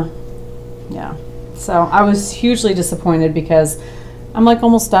you. Yeah. Yeah. So I was hugely disappointed because I'm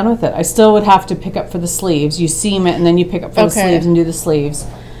almost done with it. I still would have to pick up for the sleeves. You seam it and then you pick up for the sleeves and do the sleeves.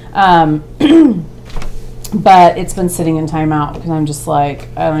 But it's been sitting in timeout because I'm just I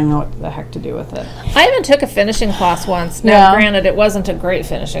don't even know what the heck to do with it. I even took a finishing class once. Now, granted, it wasn't a great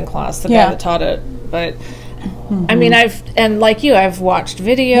finishing class, the guy that taught it, but... I've watched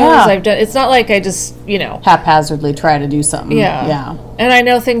videos. I've done. It's not like I just, haphazardly try to do something. Yeah. And I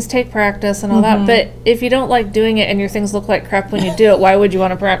know things take practice and all that, but if you don't like doing it and your things look like crap when you do it, why would you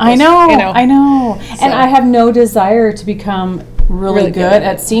want to practice? I know. So. And I have no desire to become really good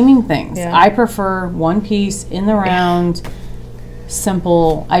at seaming things. Yeah. I prefer one piece in the round,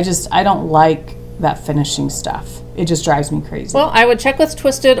 simple. I don't like that finishing stuff. It just drives me crazy. Well, I would check with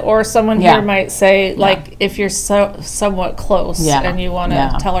Twisted, or someone here might say, like, if you're somewhat close and you want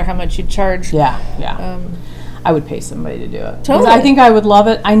to tell her how much you charge. I would pay somebody to do it. Totally. I think I would love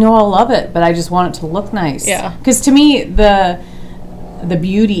it. I know I'll love it, but I just want it to look nice. Yeah. Because to me, the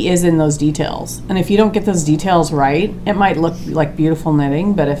beauty is in those details. And if you don't get those details right, it might look like beautiful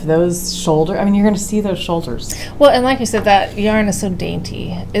knitting, but if those you're going to see those shoulders. Well, and like you said, that yarn is so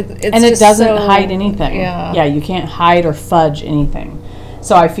dainty. It doesn't hide anything. Yeah, you can't hide or fudge anything.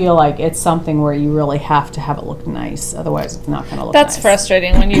 So I feel like it's something where you really have to have it look nice. Otherwise, it's not going to look nice. That's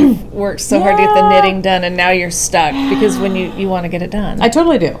frustrating when you've worked so hard to get the knitting done and now you're stuck because when you want to get it done. I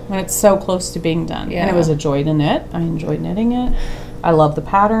totally do. When it's so close to being done. Yeah. And it was a joy to knit. I enjoyed knitting it. I love the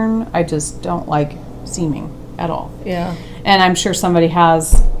pattern. I just don't like seaming at all. Yeah. And I'm sure somebody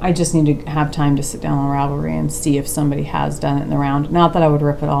has. I just need to have time to sit down on Ravelry and see if somebody has done it in the round. Not that I would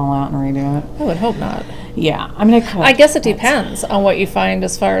rip it all out and redo it. I would hope not. Yeah. I mean, I guess it depends on what you find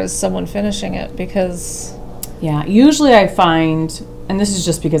as far as someone finishing it, because... Yeah. Usually I find... And this is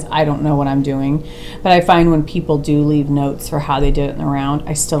just because I don't know what I'm doing, but I find when people do leave notes for how they did it in the round,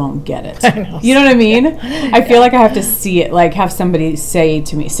 I still don't get it. I know. You know what I mean? I feel like I have to see it, like have somebody say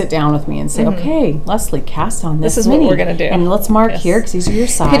to me, sit down with me and say, okay, Leslie, cast on this. This is what we're going to do. And let's mark here because these are your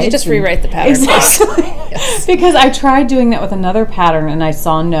sides. Could you just rewrite the pattern? Exactly. Yes. Because I tried doing that with another pattern and I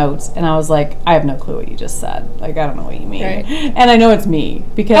saw notes and I was like, I have no clue what you just said. Like, I don't know what you mean. Right. And I know it's me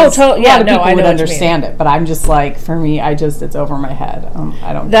because a lot of people would understand it, but I'm just like, for me, it's over my head.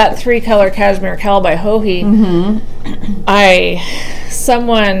 I don't. That 3-color cashmere cowl by Hohi.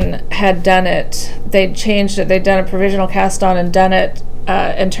 Someone had done it. They'd changed it. They'd done a provisional cast on and done it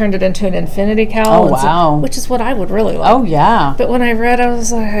and turned it into an infinity cowl. Oh wow! Which is what I would really like. Oh yeah. But when I read, I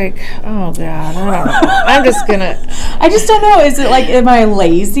was like, oh god, I don't know. I'm just gonna. I just don't know. Is it like, am I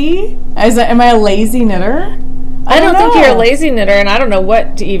lazy? Am I a lazy knitter? I don't think you're a lazy knitter, and I don't know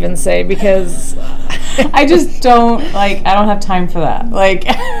what to even say because I just don't I don't have time for that. Like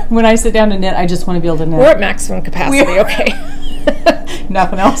when I sit down to knit, I just want to be able to knit. We're at maximum capacity, okay.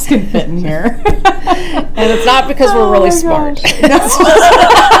 Nothing else can fit in here. And it's not because we're really smart. Yeah,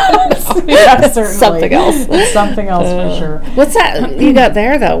 certainly. Something else. It's something else for sure. What's that you got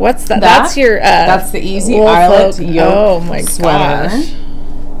there though? What's that? That's your that's the Easy Eyelet yoke sweater. Gosh.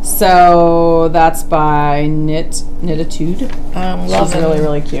 So that's by Knititude. She's really,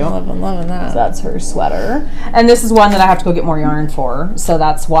 really cute. Loving that. So that's her sweater. And this is one that I have to go get more yarn for. So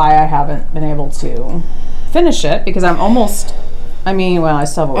that's why I haven't been able to finish it because I'm almost... I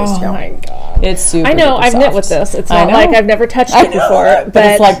still have a ways to go. Oh my god. It's super I know, I've soft. knit with this. It's not like I've never touched it before. But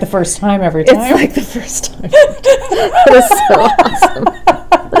it's like the first time every time. It's like the first time. It is so awesome.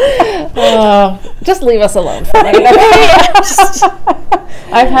 Just leave us alone for a minute.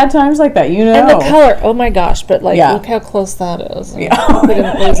 I've had times like that, you know. And the color, oh my gosh, but look how close that is. Yeah. We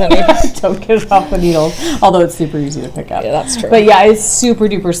didn't lose any. Don't get it off the needles, although it's super easy to pick up. Yeah, that's true. But yeah, it's super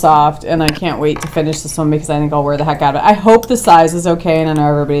duper soft, and I can't wait to finish this one because I think I'll wear the heck out of it. I hope the size is okay, and I know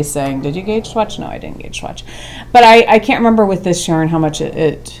everybody's saying, did you gauge swatch? No, I didn't gauge swatch. But I can't remember with this yarn how much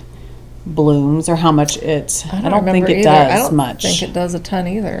it blooms or how much it... I don't think it does much. I don't think it does a ton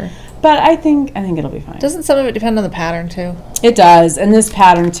either. But I think it'll be fine. Doesn't some of it depend on the pattern too? It does, and this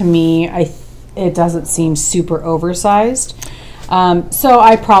pattern to me, it doesn't seem super oversized. So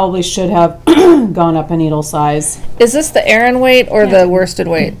I probably should have gone up a needle size. Is this the Aran weight or the worsted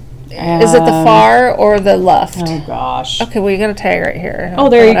weight? Is it the far or the luft? Oh gosh. Okay, well you got a tag right here. Oh,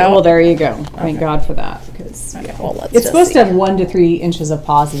 there you go. Well, there you go. Thank God for that because it's supposed to have 1 to 3 inches of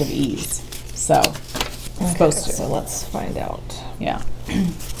positive ease. So it's supposed to. So let's find out. Yeah.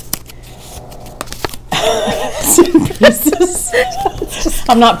 Pieces.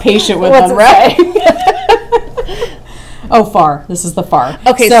 I'm not patient with them, right? Oh, far. This is the far.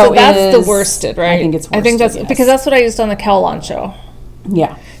 Okay, so that's the worsted, right? I think it's worsted. I think that's because that's what I used on the Cowl Launcho.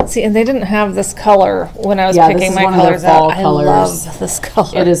 Yeah. See, and they didn't have this color when I was picking my colors out. I love this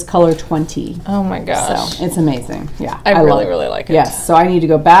color. It is color 20. Oh my gosh. So it's amazing. Yeah. I really, really like it. Yes. So I need to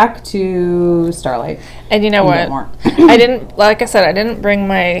go back to Starlight. And you know what? I didn't, like I said, I didn't bring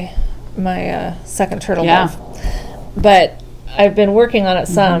my second turtle dove. But I've been working on it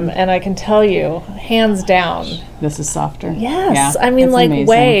some, and I can tell you, hands down, this is softer. Yes, yeah, I mean, like amazing.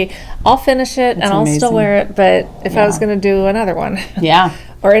 Way. I'll finish it and I'll still wear it. But if I was going to do another one,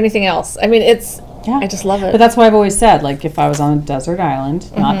 or anything else, I mean, I just love it. But that's why I've always said, like, if I was on a desert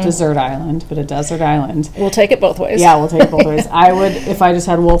island, not desert island, but a desert island, we'll take it both ways. Yeah, we'll take it both ways. I would, if I just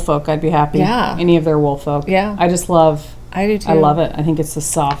had wool folk, I'd be happy. Yeah, any of their wool folk. Yeah, I just love. I do too. I love it. I think it's the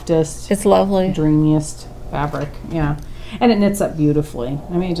softest. It's lovely. Dreamiest fabric. Yeah. And it knits up beautifully.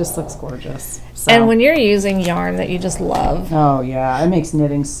 I mean, it just looks gorgeous. So. And when you're using yarn that you just love. Oh, yeah. It makes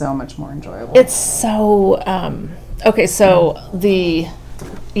knitting so much more enjoyable. It's so, okay, so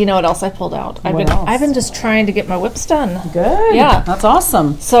you know what else I pulled out? I've been just trying to get my whips done. Good. Yeah. That's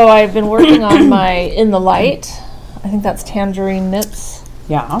awesome. So I've been working on my In the Light. I think that's Tangerine Knits.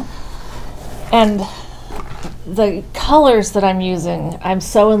 Yeah. And the colors that I'm using, I'm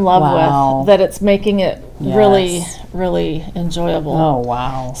so in love with that it's making it really, really enjoyable. Oh,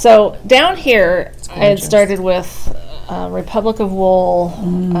 wow. So down here, I had started with Republic of Wool,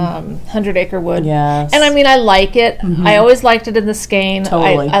 100 Acre Wood. Yes. And I mean, I like it. I always liked it in the skein.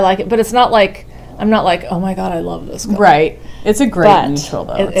 Totally. I like it, but it's not like, I'm not like, oh my God, I love this color. Right. It's a great neutral,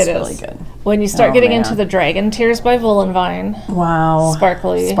 though. It's really good. When you start getting into the Dragon Tears by Vine. Wow.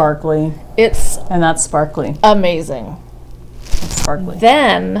 Sparkly. Sparkly. And that's sparkly. Amazing. It's sparkly.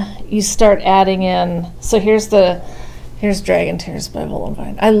 Then you start adding in, so here's Dragon Tears by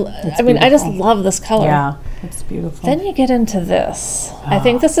Vine. I mean, I just love this color. Yeah, it's beautiful. Then you get into this. I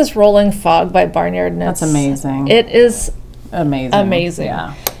think this is Rolling Fog by Barnyard Knits. That's amazing. It is amazing.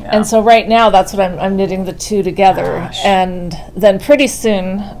 Yeah. And so right now that's what I'm knitting the two together. Gosh. And then pretty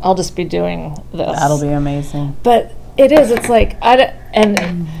soon I'll just be doing this. That'll be amazing. But it's like it's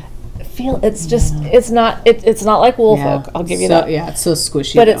not like Woolfolk. I'll give you that. Yeah, it's so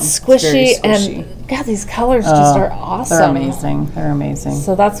squishy. But it's squishy, and God, these colors just are awesome. They're amazing.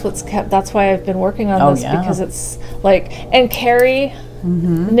 So that's why I've been working on this because it's like, and Carrie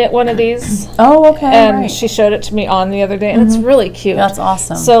knit one of these. Oh, okay. And she showed it to me on the other day, and it's really cute. That's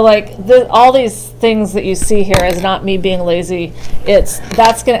awesome. So like all these things that you see here is not me being lazy.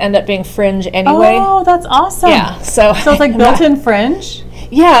 That's going to end up being fringe anyway. Oh, that's awesome. Yeah. So it's like built-in fringe.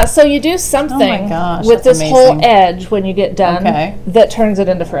 Yeah, so you do something with this whole edge when you get done that turns it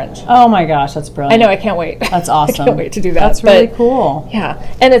into fringe. Oh my gosh, that's brilliant. I know, I can't wait. That's awesome. I can't wait to do that. That's really cool. Yeah,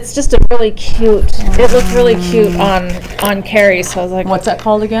 and it's just a really cute, it looked really cute on Carrie, so I was like. What's that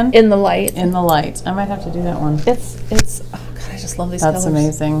called again? In the Light. In the Light. I might have to do that one. It's oh God, I just love these colors. That's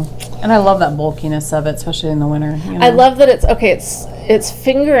amazing. And I love that bulkiness of it, especially in the winter. You know? I love that it's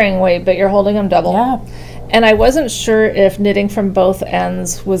fingering weight, but you're holding them double. Yeah. And I wasn't sure if knitting from both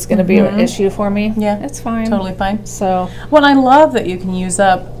ends was going to be an issue for me. Yeah. It's fine. Totally fine. So. Well, I love that you can use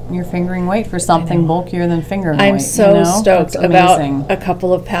up your fingering weight for something bulkier than fingering weight. I'm so stoked about a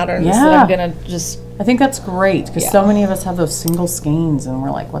couple of patterns that I'm going to just. I think that's great because so many of us have those single skeins and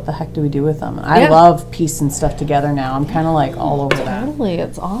we're like, what the heck do we do with them? And I love piecing stuff together now. I'm kind of like all over that. Totally,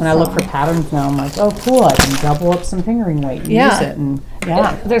 it's awesome. When I look for patterns now, I'm like, oh, cool, I can double up some fingering weight and use it. And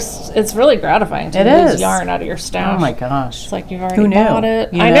it's really gratifying to use yarn out of your stash. Oh my gosh. It's like you've already bought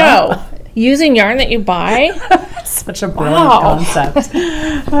it. You I know. Using yarn that you buy. Such a brilliant concept.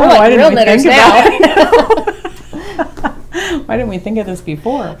 We're like real knitters now. Why didn't we think of this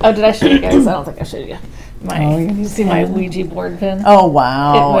before? Oh, did I show you guys? I don't think I showed you. You see my Ouija board pin? Oh,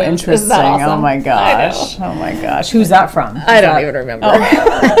 wow. Interesting. Isn't that awesome? Oh, my gosh. Oh, my gosh. Who's that from? I don't even remember.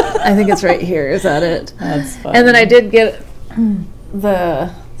 I think it's right here. Is that it? That's funny. And then I did get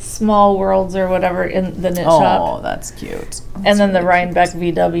the Small Worlds or whatever in the knit shop. Oh, that's cute. And then the Rhinebeck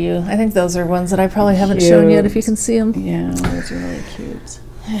VW. I think those are ones that I probably haven't shown yet, if you can see them. Yeah, those are really cute.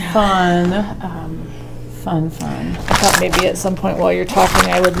 Yeah. Fun. Fun. I thought maybe at some point while you're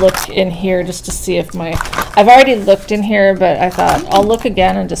talking I would look in here just to see if I've already looked in here, but I thought I'll look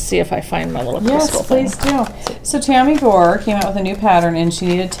again and just see if I find my little crystal thing. Yes, please do. So Tammy Gore came out with a new pattern and she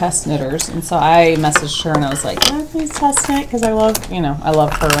needed test knitters, and so I messaged her and I was like, can I please test knit? Because I love her and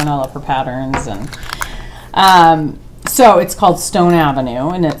I love her patterns. And so it's called Stone Avenue,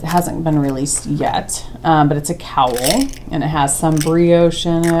 and it hasn't been released yet, but it's a cowl, and it has some brioche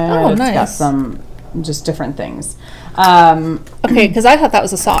in it. Oh, nice. It's got some just different things. Okay, because I thought that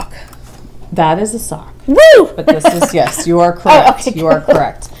was a sock. That is a sock. Woo! But this is, yes, you are correct. Oh, okay, you are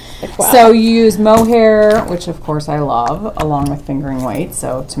correct. Wow. So you use mohair, which of course I love, along with fingering weight.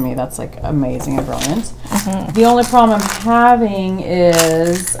 So to me, that's like amazing and brilliant. The only problem I'm having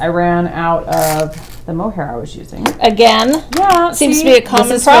is I ran out of the mohair I was using. Again? Yeah. Seems to be a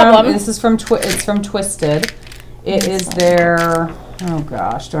common problem. This is from Twisted. It is their, oh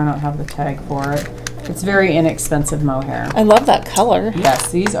gosh, do I not have the tag for it? It's very inexpensive mohair. I love that color.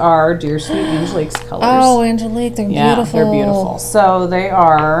 Yes, these are Dear Sweet Angelique's colors. Oh, Angelique, they're beautiful. Yeah, they're beautiful. So they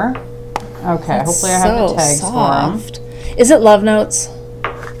are, okay, hopefully I have the tags soft. for them. Is it Love Notes?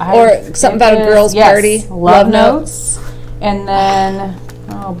 Or something about a girl's party? Love Notes. And then,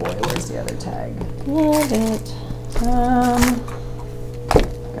 oh boy, where's the other tag? Love it.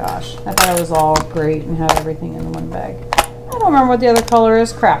 Gosh, I thought it was all great and had everything in one bag. I don't remember what the other color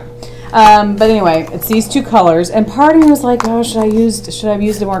is. Crap. But anyway, it's these two colors, and part of me was like, oh, should I have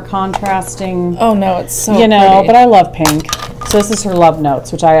used a more contrasting? Oh no, it's so pretty. But I love pink. So this is her Love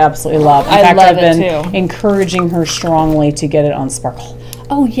Notes, which I absolutely love. In fact, I've been encouraging her strongly to get it on Sparkle.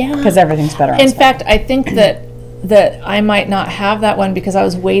 Oh yeah, because everything's better on In Sparkle. fact, I think that I might not have that one because I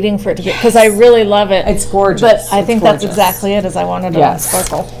was waiting for it to be, because I really love it. It's gorgeous. But I think that's exactly it, as I wanted it on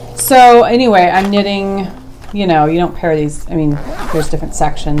Sparkle. So anyway, I'm knitting. You know, you don't pair these. I mean, there's different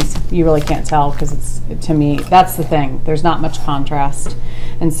sections. You really can't tell because to me, that's the thing. There's not much contrast.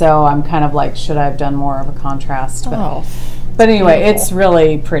 And so I'm kind of like, should I have done more of a contrast? But anyway, beautiful. It's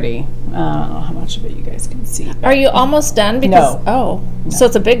really pretty. I don't know how much of it you guys can see. Are you almost done? Because, no. So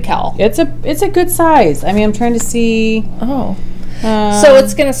it's a big cowl. It's a good size. I mean, I'm trying to see. Oh. So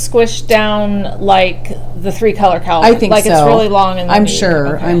it's going to squish down like the 3-color cowl. I think like so. It's really long and I'm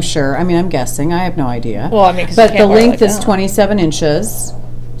sure. Okay. I'm sure. I mean, I'm guessing. I have no idea. Well, I mean, but the length is 27 inches,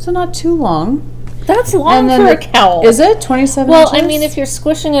 so not too long. That's long for a cowl. Is it 27 inches? Well, I mean, if you're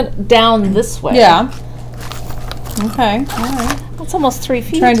squishing it down this way. Yeah. Okay. All right. That's almost 3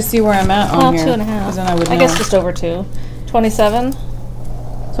 feet. I'm trying to see where I'm at on here. 2.5. Then I guess just over 2. 27.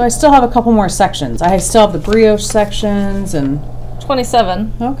 So I still have a couple more sections. I still have the brioche sections and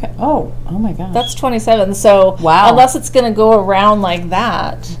 27. Okay. Oh my gosh. That's 27. So unless it's going to go around like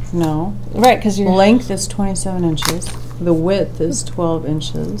that. No. Right, because your length is 27 inches. The width is 12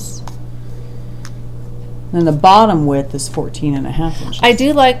 inches. Then the bottom width is 14.5 inches. I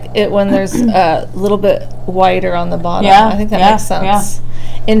do like it when there's a little bit wider on the bottom. Yeah, I think that makes sense.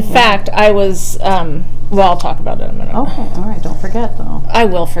 Yeah. In fact, I was, I'll talk about it in a minute. Okay, all right. Don't forget, though. I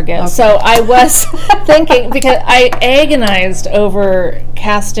will forget. Okay. So I was thinking, because I agonized over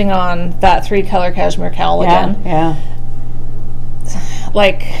casting on that 3-color cashmere cowl again. Yeah.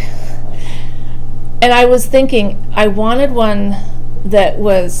 Like, and I was thinking, I wanted one that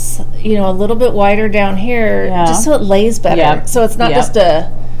was, a little bit wider down here, just so it lays better. Yep. So it's not just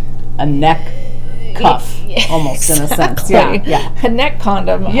a neck cuff, almost in a sense. Yeah. A neck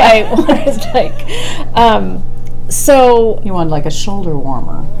condom. Yeah. I wanted so you want like a shoulder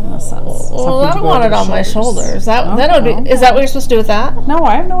warmer in a sense. Well, I don't want it on my shoulders. Is that what you're supposed to do with that? No,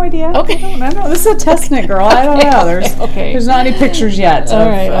 I have no idea. Okay. I don't know. This is a test knit, girl. I don't know. There's not any pictures yet. So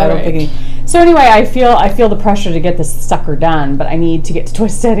I don't think any. So anyway, I feel the pressure to get this sucker done, but I need to get to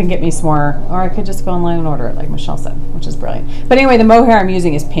Twisted and get me some more, or I could just go online and order it, like Michelle said, which is brilliant. But anyway, the mohair I'm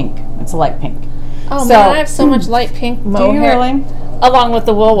using is pink. It's a light pink. Oh man, I have so much light pink mohair. Do you really? Along with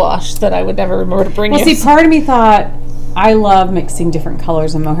the wool wash that I would never remember to bring you. Well, see, part of me thought, I love mixing different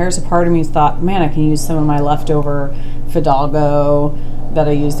colors in mohair, so part of me thought, man, I can use some of my leftover Fidalgo that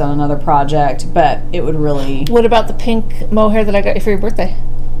I used on another project, but it would really... What about the pink mohair that I got you for your birthday?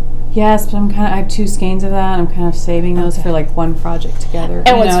 Yes, but I have 2 skeins of that. I'm kind of saving those for like one project together.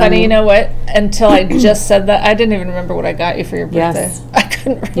 And what's funny, you know what? Until I just said that, I didn't even remember what I got you for your birthday. Yes. I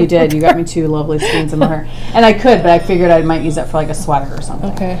couldn't remember. You did. You got me 2 lovely skeins of mohair. And I could, but I figured I might use that for like a sweater or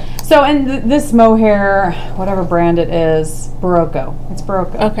something. Okay. So, and this mohair, whatever brand it is, Barocco. It's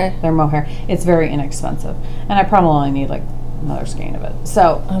Barocco. Okay. Their mohair. It's very inexpensive. And I probably only need like another skein of it.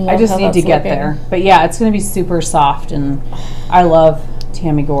 So I just need to get there. But yeah, it's going to be super soft, and I love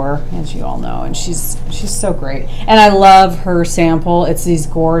Tammy Gore, as you all know, and she's so great. And I love her sample. It's these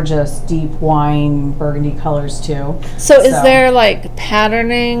gorgeous deep wine burgundy colors too. So is there like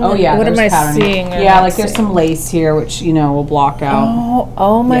patterning? Oh yeah, what am I patterning. seeing? Yeah, like there's some lace here, which will block out.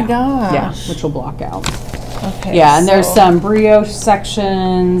 Oh my gosh. Yeah, which will block out. Okay. Yeah, and there's some brioche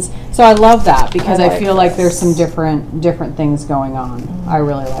sections. So I love that because I feel like there's some different things going on. I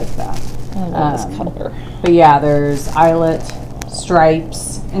really like that. I love this color. But yeah, there's eyelet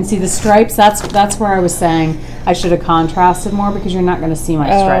stripes, and see the stripes, that's where I was saying I should have contrasted more, because you're not going to see my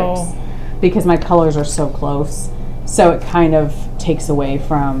stripes because my colors are so close, so it kind of takes away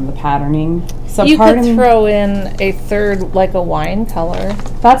from the patterning. So you could throw in a third, like a wine color.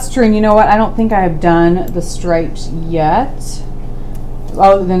 That's true. And you know what, I don't think I have done the stripes yet.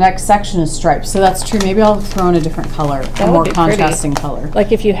 Oh, the next section is stripes, so that's true. Maybe I'll throw in a different color, a more contrasting color.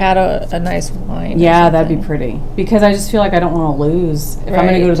 Like if you had a nice wine. Yeah, that'd be pretty. Because I just feel like I don't want to lose. If I'm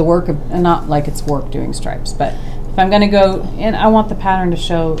going to go to the work, and not like it's work doing stripes, but if I'm going to go, and I want the pattern to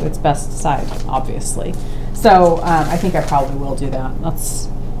show its best side, obviously. So I think I probably will do that. That's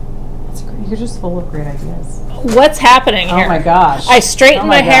great. You're just full of great ideas. What's happening here? Oh my gosh. I straighten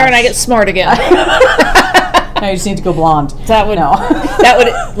my hair and I get smart again. Now you just need to go blonde. That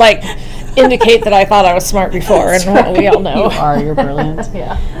would like indicate that I thought I was smart before, and we all know. You're brilliant.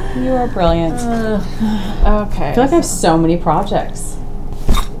 Yeah. You are brilliant. Okay. I feel like I have so many projects.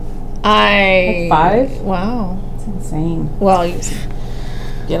 Like 5? Wow. That's insane. Well,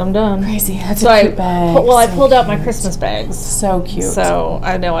 get them done. Crazy. That's a cute bag. I pulled out my Christmas bags. So cute. So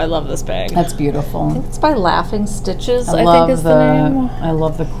I know I love this bag. That's beautiful. I think it's by Laughing Stitches. I think is the name. I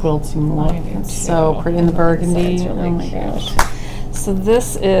love the quilting look. It's so pretty in the burgundy. Really oh my cute. gosh. So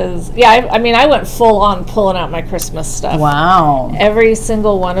this is, I mean, I went full on pulling out my Christmas stuff. Wow. Every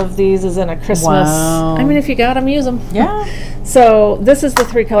single one of these is in a Christmas. Wow. I mean, if you got them, use them. Yeah. So this is the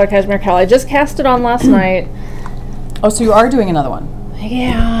 3-color cashmere cowl. I just cast it on last night. Oh, so you are doing another one?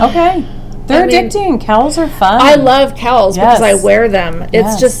 Yeah. Okay. They're addicting. Cowls are fun. I love cowls because I wear them. It's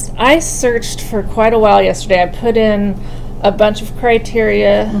Yes. just, I searched for quite a while yesterday. I put in a bunch of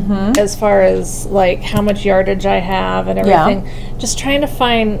criteria as far as like how much yardage I have and everything. Just trying to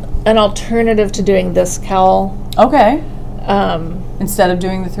find an alternative to doing this cowl. Okay. Instead of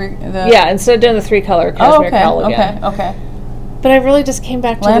doing instead of doing the 3-color cashmere cowl again. Okay. But I really just came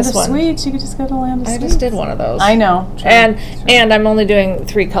back to Land this of one. Sweets. You could just go to Land of Sweets. I just did one of those. I know. True. And I'm only doing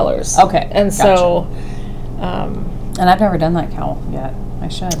 3 colors. Okay. And gotcha. so. And I've never done that cowl yet. I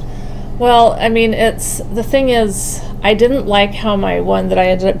should. Well, I mean, the thing is, I didn't like how my one that I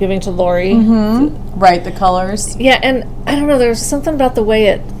ended up giving to Lori. Right, the colors. Yeah, and I don't know, there's something about the way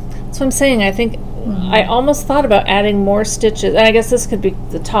that's what I'm saying. I think I almost thought about adding more stitches, and I guess this could be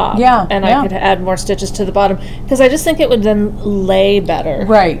the top. Yeah. And I could add more stitches to the bottom, because I just think it would then lay better.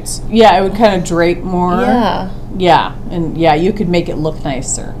 Right. Yeah, it would kind of drape more. Yeah. Yeah, and you could make it look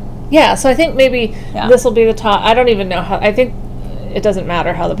nicer. Yeah, so I think maybe this will be the top. I don't even know how, I think it doesn't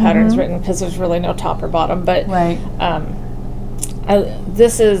matter how the pattern's written because there's really no top or bottom, but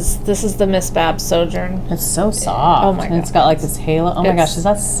this is the Miss Babs Sojourn. It's so soft. Oh my god! And it's got like this halo. Oh my gosh, is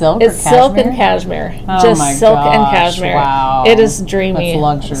that silk? It's silk and cashmere. Oh just my silk gosh, and cashmere. Wow, it is dreamy. That's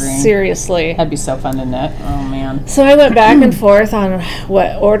luxury. Seriously, that'd be so fun to knit. Oh man. So I went back and forth on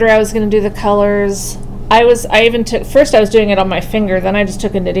what order I was going to do the colors. I even took, first I was doing it on my finger, then I just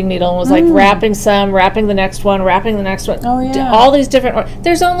took a knitting needle and was like wrapping the next one, wrapping the next one. Oh, yeah. All these different,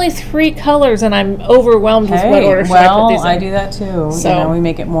 there's only 3 colors and I'm overwhelmed with what order should I put these in. I do that too. So, we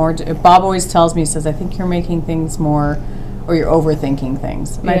make it more, Bob always tells me, he says, I think you're making things more, or you're overthinking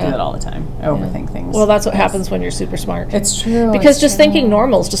things. And I do that all the time. I overthink things. Well, that's what happens when you're super smart. It's true. Because just thinking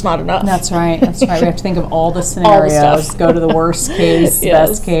normal is just not enough. That's right. We have to think of all the scenarios. All the stuff. Go to the worst case,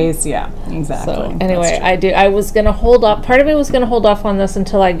 best case. Yeah, exactly. So anyway, I was going to hold off. Part of me was going to hold off on this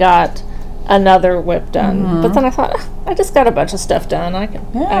until I got another whip done. But then I thought, I just got a bunch of stuff done. I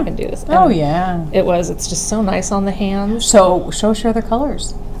can do this. And it's just so nice on the hands. So show us your other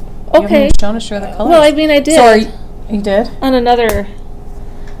colors. Okay. You haven't shown us your other colors. Well, I mean, I did. Sorry. You did? On another,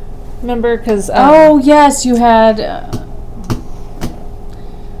 remember, because... oh, yes, you had...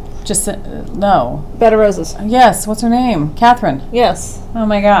 no. Bed of Roses. Yes, what's her name? Catherine. Yes. Oh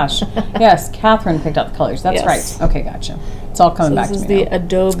my gosh. Yes, Catherine picked out the colors. That's right. Okay, gotcha. It's all coming back to me. This is the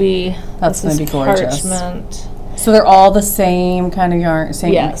Adobe. That's going to be gorgeous. Parchment. So they're all the same kind of yarn?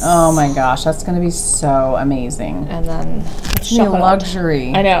 Same. Yes. Oh my gosh, that's going to be so amazing. And then... It's going to be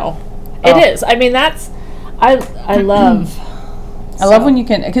luxury. I know. It is. I mean, that's... I love... I love when you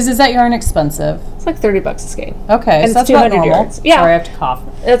can... Because is that yarn expensive? It's like $30 a skein. Okay, and so that's 200 about normal. yards. Yeah. Sorry, I have to cough.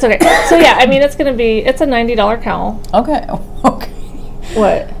 That's okay. So yeah, I mean, it's going to be... It's a $90 cowl. Okay. Okay.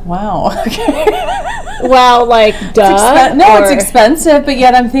 What? Wow. Okay. Well, like, duh. It's expensive, but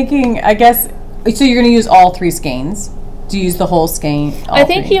yet I'm thinking, I guess... So you're going to use all 3 skeins? Do you use the whole skein? I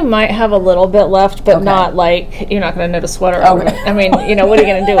think you might have a little bit left, but not like, you're not going to knit a sweater over it. I mean, what are you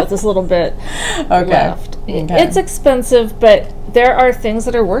going to do with this little bit left? Okay. It's expensive, but there are things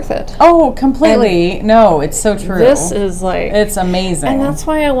that are worth it. Oh, completely. No, it's so true. This is like... It's amazing. And that's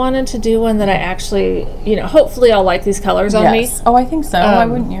why I wanted to do one that I actually, hopefully I'll like these colors on me. Oh, I think so. Why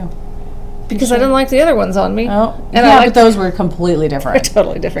wouldn't you? Because I didn't like the other ones on me. Oh, and but those were completely different.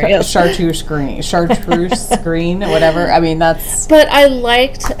 Totally different, yes. Chartreuse green, whatever. I mean, that's... But I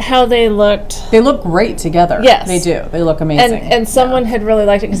liked how they looked. They look great together. Yes. They do. They look amazing. And someone had really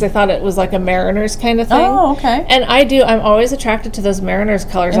liked it because they thought it was like a Mariners kind of thing. Oh, okay. And I'm always attracted to those Mariners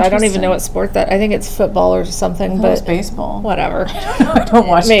colors. I don't even know what sport that... I think it's football or something. But it's baseball. Whatever. I don't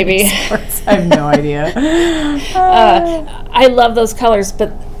watch sports. I have no idea. I love those colors,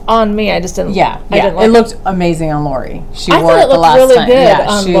 but... On me, I just didn't. Yeah, I didn't like it looked amazing on Lori. I thought it looked really good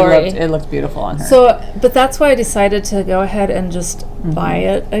on Lori. It looked beautiful on her. So, but that's why I decided to go ahead and just buy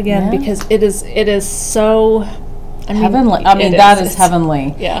it again because it is so. Heavenly. I mean, that is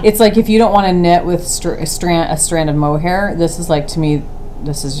heavenly. Yeah. It's like if you don't want to knit with a strand of mohair, this is like, to me,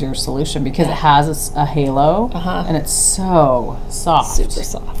 this is your solution because it has a halo and it's so soft. Super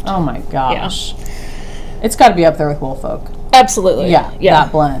soft. Oh my gosh. Yeah. It's got to be up there with Woolfolk. Absolutely. Yeah,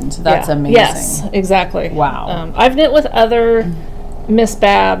 that blend. That's amazing. Yes, exactly. Wow. I've knit with other Miss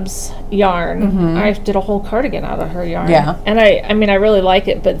Babs yarn. I did a whole cardigan out of her yarn. Yeah. And I mean, I really like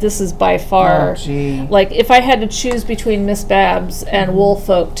it, but this is by far, like, if I had to choose between Miss Babs and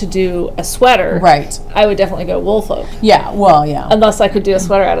Woolfolk to do a sweater, right, I would definitely go Woolfolk. Yeah, well, yeah. Unless I could do a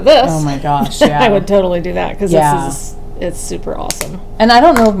sweater out of this. Oh my gosh, yeah. I would totally do that, because it's super awesome. And I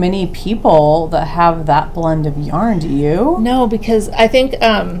don't know of many people that have that blend of yarn, do you? No, because I think,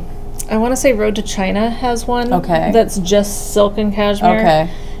 I want to say Road to China has one. Okay. That's just silk and cashmere. Okay.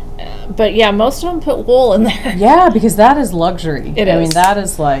 But yeah, most of them put wool in there. Yeah, because that is luxury. It is. I mean, that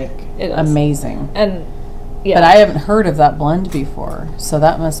is like amazing. And yeah. But I haven't heard of that blend before, so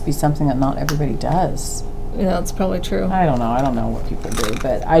that must be something that not everybody does. Yeah, that's probably true. I don't know. I don't know what people do,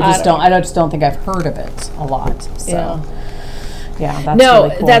 but I just don't think I've heard of it a lot. So yeah, that's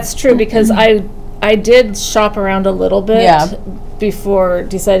really cool. That's true, because I did shop around a little bit before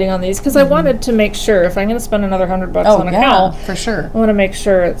deciding on these, because I wanted to make sure if I'm going to spend another $100 on a cowl, for sure, I want to make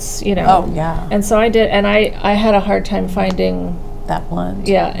sure it's, you know. Oh yeah. And so I did, and I had a hard time finding that blend.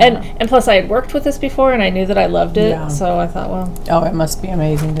 Yeah. And plus I had worked with this before, and I knew that I loved it, so I thought, well. Oh, it must be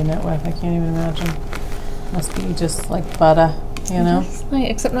amazing to knit with. I can't even imagine. Must be just like butter, you know.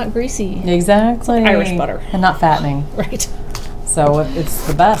 Except not greasy. Exactly. It's like Irish butter. And not fattening. Right. So it's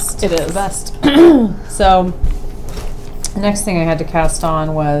the best. It is the best. So the next thing I had to cast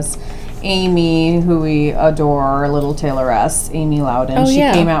on was Amy, who we adore, little tailoress, Amy Loudon. Oh, she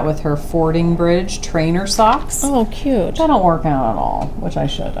came out with her Fording Bridge trainer socks. Oh, cute. I don't work out at all, which I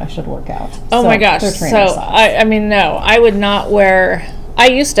should. I should work out. Oh, so my gosh. So, socks. I mean, no, I would not wear... I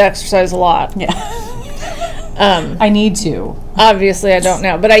used to exercise a lot. Yeah. I need to. Obviously, I don't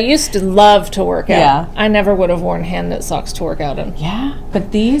now, but I used to love to work out. Yeah. I never would have worn hand knit socks to work out in. Yeah,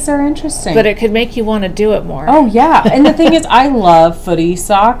 but these are interesting. But it could make you want to do it more. Oh yeah, and the thing is, I love footy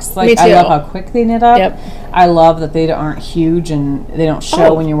socks. Like, me too. I love how quick they knit up. Yep. I love that they aren't huge and they don't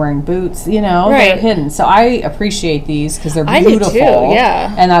show when you're wearing boots. You know, right. They're hidden. So I appreciate these because they're beautiful. I do too,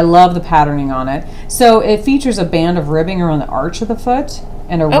 yeah. And I love the patterning on it. So it features a band of ribbing around the arch of the foot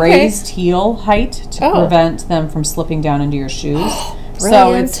and a raised heel height to prevent them from slipping down into your shoes.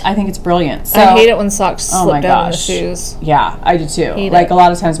 So I think it's brilliant. So, I hate it when socks slip down in the shoes. Yeah, I do too. Like a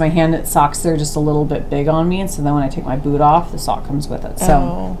lot of times my hand knit socks, they're just a little bit big on me, and so then when I take my boot off, the sock comes with it.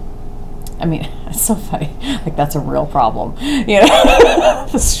 So I mean, it's so funny. Like, that's a real problem. You know,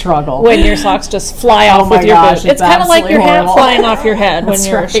 the struggle. When your socks just fly off with your boot. It's kind of like your hat flying off your head when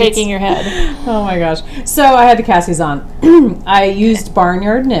you're shaking your head. Oh my gosh. So I had to cast these on. I used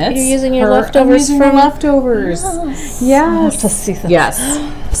Barnyard Knits. You're using your leftovers from leftovers. Yes. I'll have to see this.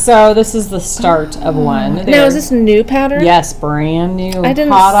 Yes. So this is the start of one. Now, is this new pattern? Yes, brand new. I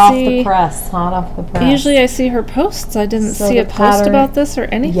didn't off the press. Hot off the press. Usually I see her posts. I didn't see a post about this or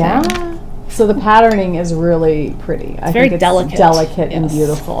anything. Yeah. So the patterning is really pretty. I think it's delicate and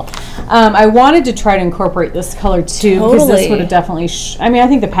beautiful. I wanted to try to incorporate this color too, because this would have definitely. I mean, I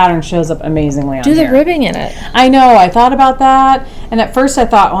think the pattern shows up amazingly on here. Do the ribbing in it. I know. I thought about that, and at first I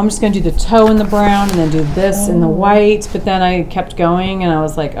thought, oh, I'm just going to do the toe in the brown and then do this in the white. But then I kept going, and I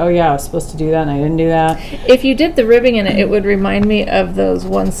was like, oh yeah, I was supposed to do that, and I didn't do that. If you did the ribbing in it, it would remind me of those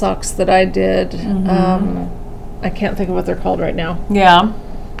one socks that I did. I can't think of what they're called right now. Yeah.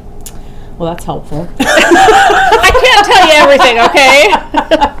 Well, that's helpful. I can't tell you everything,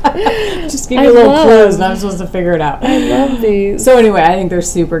 okay? Just give me little clues, and I'm supposed to figure it out. I love these. So anyway, I think they're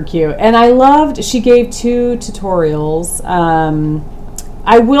super cute. And I loved, she gave 2 tutorials.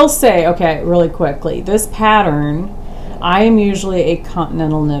 I will say, okay, really quickly, this pattern, I am usually a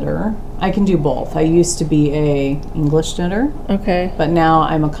continental knitter. I can do both. I used to be a English knitter. Okay. But now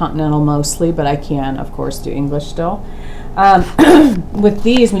I'm a continental mostly, but I can, of course, do English still. With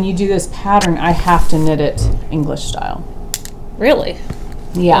these, when you do this pattern, I have to knit it English style. Really?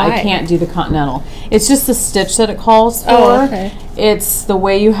 Yeah, why? I can't do the continental. It's just the stitch that it calls for. Oh, okay. It's the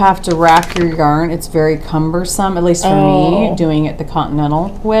way you have to rack your yarn. It's very cumbersome, at least for me, doing it the continental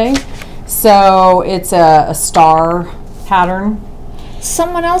way. So it's a star pattern.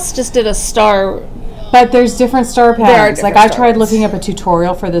 Someone else just did a star. But there's different star patterns. Like I tried looking up a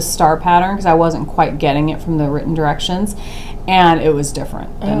tutorial for this star pattern because I wasn't quite getting it from the written directions, and it was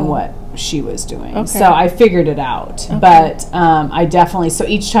different than what she was doing. Okay. So I figured it out. Okay. But I definitely, so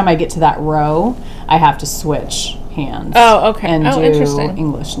each time I get to that row, I have to switch hands. Oh, okay. And do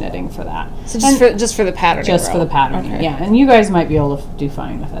English knitting for that. So just for the patterning. Just for the patterning, okay. Yeah. And you guys might be able to do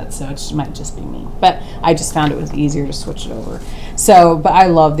fine with it, so it might just be me. But I just found it was easier to switch it over. So, but I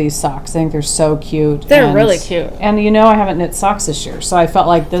love these socks. I think they're so cute. They're really cute. And you know, I haven't knit socks this year, so I felt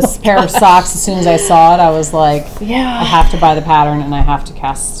like this pair of socks, as soon as I saw it, I was like, yeah, I have to buy the pattern and I have to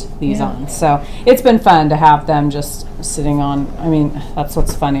cast these on. So it's been fun to have them just sitting on, I mean, that's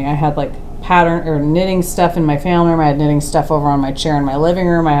what's funny. I had like pattern or knitting stuff in my family room. I had knitting stuff over on my chair in my living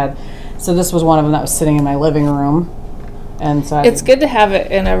room. So this was one of them that was sitting in my living room. And so it's good to have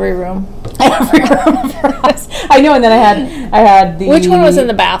it in every room. Every room for us. I know, and then I had the... Which one was in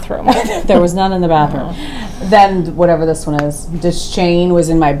the bathroom? There was none in the bathroom. Then whatever this one is, this chain was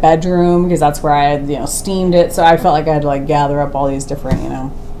in my bedroom because that's where I had, steamed it. So I felt like I had to like gather up all these different,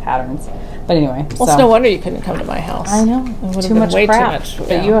 patterns. But anyway. Well, it's no wonder you couldn't come to my house. I know. Too much crap.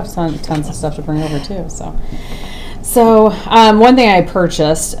 But you have tons of stuff to bring over too, So one thing I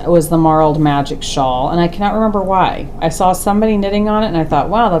purchased was the Marled Magic shawl, and I cannot remember why. I saw somebody knitting on it, and I thought,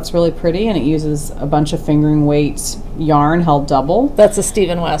 wow, that's really pretty, and it uses a bunch of fingering weight yarn held double. That's a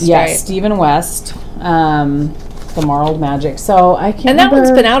Stephen West, right? Yeah, Stephen West, the Marled Magic. So I can't remember. And that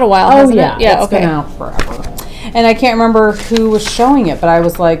one's been out a while, hasn't it? Yeah, it's been out forever. And I can't remember who was showing it, but I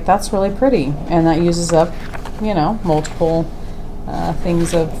was like, that's really pretty, and that uses up, multiple...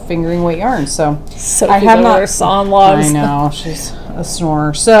 things of fingering weight yarn. So I have not sawn logs. I know, she's a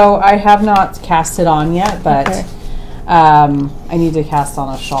snorer. So I have not cast it on yet, but I need to cast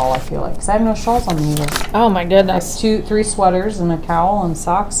on a shawl, I feel like, because I have no shawls on me either. Oh my goodness. 3 sweaters and a cowl and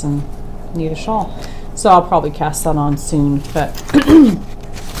socks and need a shawl. So I'll probably cast that on soon. But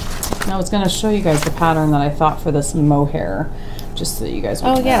I was going to show you guys the pattern that I thought for this mohair, just so you guys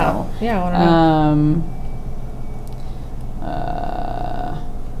would know. Yeah, I want to know.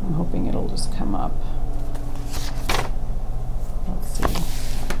 I'm hoping it'll just come up. Let's see.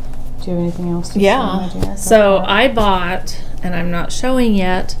 Do you have anything else to say? So I bought, and I'm not showing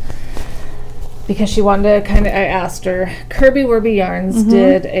yet, because she wanted to I asked her, Kirby Werby Yarns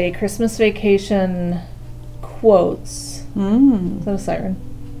did a Christmas vacation quotes. Is that a siren?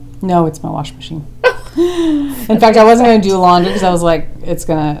 No, it's my washing machine. In fact, I wasn't going to do laundry because I was like,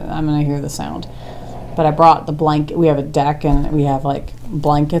 I'm going to hear the sound. But I brought the blanket. We have a deck, and we have like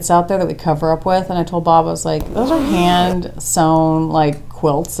blankets out there that we cover up with. And I told Bob, I was like, those are hand sewn like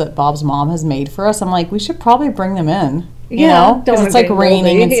quilts that Bob's mom has made for us. I'm like, we should probably bring them in. Because it's like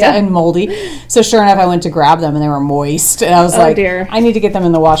raining and moldy. So sure enough, I went to grab them, and they were moist. And I was dear. I need to get them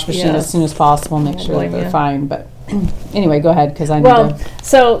in the wash machine as soon as possible, make sure that they're fine. But anyway, go ahead, because I need to.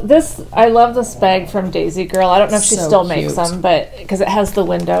 So I love this bag from Daisy Girl. I don't know if she still makes them, but because it has the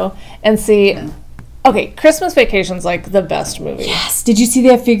window. And see. Okay, Christmas Vacation's like the best movie. Yes. Did you see they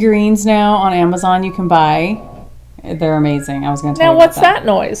have figurines now on Amazon you can buy? They're amazing. I was going to tell you about that.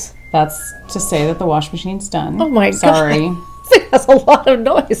 Now, what's that noise? That's to say that the wash machine's done. Oh my God. Sorry. It has a lot of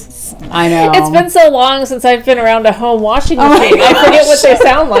noise. I know. It's been so long since I've been around a home washing machine. I forget what they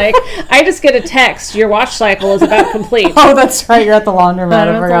sound like. I just get a text, your wash cycle is about complete. Oh, that's right. You're at the laundromat.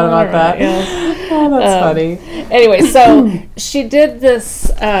 I forgot about that. Yeah. Oh, that's funny. Anyway, so she did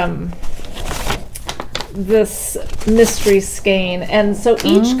this... this mystery skein, and so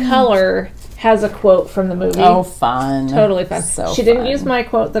each color has a quote from the movie. Oh, fun. Totally fun. She didn't use my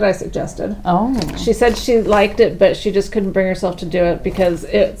quote that I suggested. Oh. She said she liked it, but she just couldn't bring herself to do it because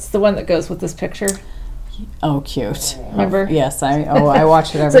it's the one that goes with this picture. Oh, cute. Remember? Yes, I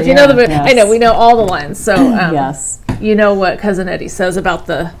watch it every year. So if you know the movie, I know, we know all the lines. So yes. You know what Cousin Eddie says about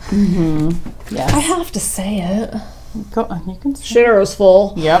the... Yes. I have to say it. Go, you can say Shitter was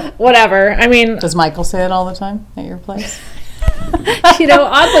full. Yep. Whatever. I mean... Does Michael say it all the time at your place? Oddly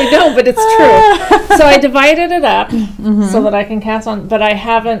no, but it's true. So I divided it up so that I can cast on, but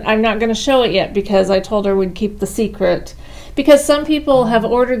I'm not going to show it yet because I told her we'd keep the secret. Because some people have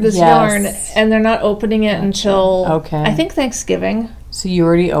ordered this yarn and they're not opening it until, I think, Thanksgiving. So you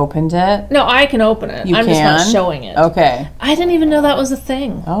already opened it? No, I can open it. I'm just not showing it. Okay. I didn't even know that was a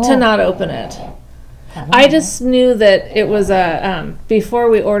thing, to not open it. I just knew that it was before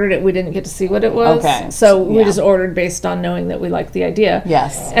we ordered it, we didn't get to see what it was. Okay. So we just ordered based on knowing that we liked the idea.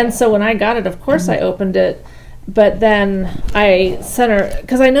 Yes. And so when I got it, of course I opened it. But then I sent her,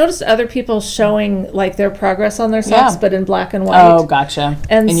 because I noticed other people showing like their progress on their socks, but in black and white. Oh, gotcha.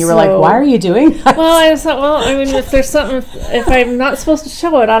 And you were like, why are you doing that? Well, I thought, if there's something, if I'm not supposed to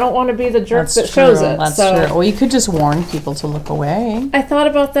show it, I don't want to be the jerk that shows it. That's true. Well, you could just warn people to look away. I thought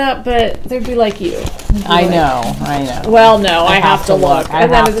about that, but they'd be like you. I know. Well, no, I have to look.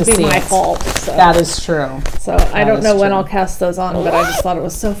 And then it would be my fault. So. That is true. So I don't know when I'll cast those on, but I just thought it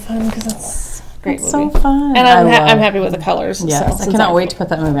was so fun because it's... Great movie. So fun. And I'm happy with the colors. Yes, I cannot wait to put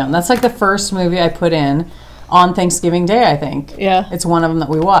that movie on. That's like the first movie I put in on Thanksgiving Day, I think. Yeah. It's one of them that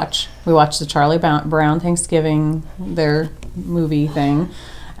we watch. We watch the Charlie Brown Thanksgiving, their movie thing.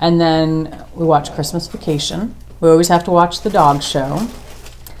 And then we watch Christmas Vacation. We always have to watch The Dog Show.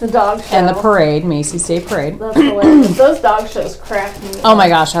 The dog show. And the parade, Macy's Day Parade. That's hilarious. Those dog shows crack me up. Oh my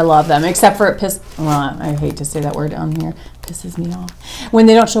gosh, I love them. Except for I hate to say that word on here. Pisses me off. When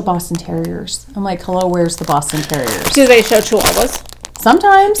they don't show Boston Terriers. I'm like, hello, where's the Boston Terriers? Do they show Chihuahuas?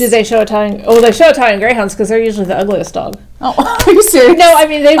 Sometimes. Do they show Italian? Oh, they show Italian Greyhounds because they're usually the ugliest dog. Oh, are you serious? No, I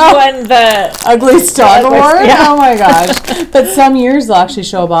mean, they've won the ugliest dog award? Yeah. Oh my gosh. But some years they'll actually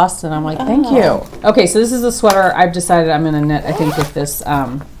show Boston. I'm like, thank you. Okay, so this is a sweater I've decided I'm going to knit, I think, with this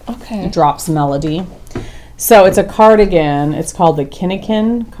Drops Melody. So it's a cardigan. It's called the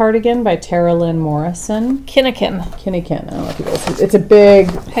Kinnikin cardigan by Tara Lynn Morrison. Kinnikin. Kinnikin. I don't know if you guys see. It's a big,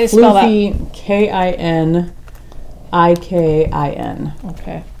 how do you spell floofy, Kinnikin.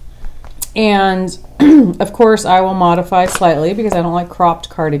 Okay. And of course, I will modify slightly because I don't like cropped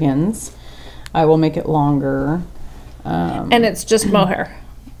cardigans. I will make it longer. And it's just mohair.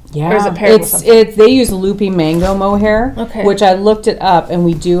 Yeah, or is it paired with something? They use loopy mango mohair, which I looked it up, and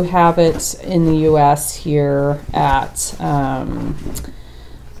we do have it in the U.S. here at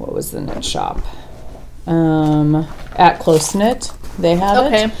what was the knit shop? At Close Knit, they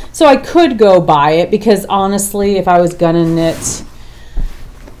have it. So I could go buy it because honestly, if I was gonna knit,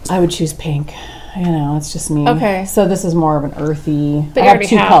 I would choose pink. You know, it's just me. Okay. So this is more of an earthy. But I have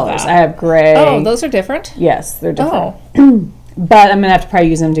two colors. I have gray. Oh, those are different? Yes, they're different. Oh. But I'm going to have to probably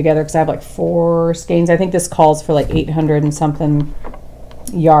use them together because I have like 4 skeins. I think this calls for like 800 and something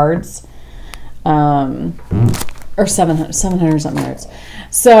yards. Or 700 something yards.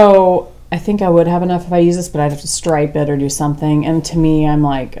 So I think I would have enough if I use this, but I'd have to stripe it or do something. And to me, I'm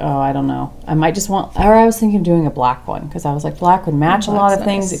like, oh, I don't know. I might just want, or I was thinking of doing a black one because I was like, black would match a lot of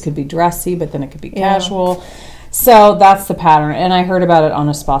things. It could be dressy, but then it could be casual. So that's the pattern. And I heard about it on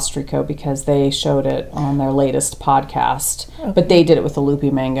Espostrico because they showed it on their latest podcast. Okay. But they did it with the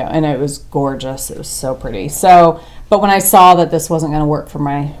loopy mango, and it was gorgeous. It was so pretty. So, but when I saw that this wasn't going to work for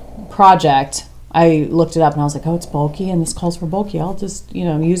my project, I looked it up and I was like, oh, it's bulky and this calls for bulky. I'll just,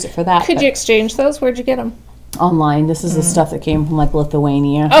 use it for that. Could you exchange those? Where'd you get them? Online. This is the stuff that came from like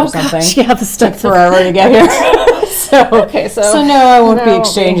Lithuania or something. Gosh, yeah, the stuff took forever to get here. So no, I won't be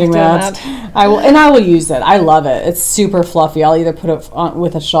exchanging that. I will use it. I love it. It's super fluffy. I'll either put it on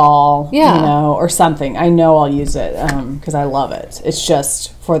with a shawl, or something. I know I'll use it because I love it. It's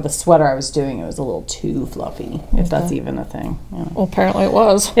just for the sweater I was doing, it was a little too fluffy, if that's even a thing. Well, apparently it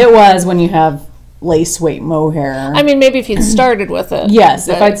was. It was when you have lace weight mohair. I mean, maybe if you'd started with it. Yes,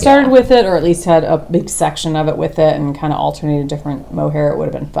 if I'd started with it, or at least had a big section of it with it and kind of alternated different mohair, it would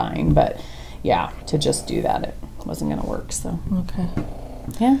have been fine. But yeah, to just do that, it wasn't going to work. So okay,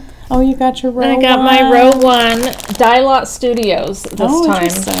 yeah. Oh, you got your row. I got my row 1 Dye Studios this time.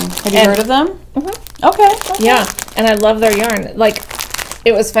 Interesting. Have you heard of them? Mm-hmm. Okay. Yeah, and I love their yarn. Like,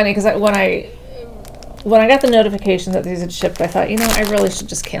 it was funny because when I got the notification that these had shipped, I thought, I really should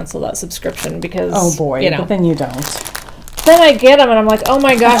just cancel that subscription because, oh boy, but then you don't. Then I get them and I'm like, oh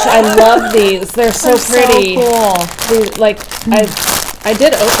my gosh, I love these. They're so pretty. So cool. I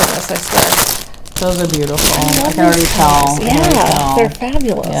did open this, I swear. Those are beautiful. I can already tell. Yeah, they're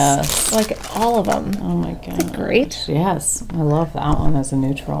fabulous. Yes. Like all of them. Oh my god. They're great. Yes. I love that one as a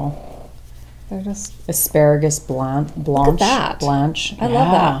neutral. They're just asparagus blanche. Look at that. Blanche. I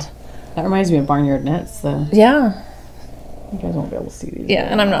love that. That reminds me of Barnyard Knits. Yeah. You guys won't be able to see these. Yeah,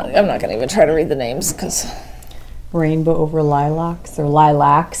 and I'm not going to even try to read the names because Rainbow over lilacs or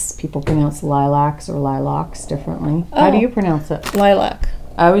lilacs. People pronounce lilacs or lilacs differently. Oh. How do you pronounce it? Lilac.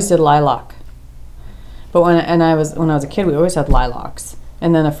 I always did lilac. But when I was a kid, we always had lilacs.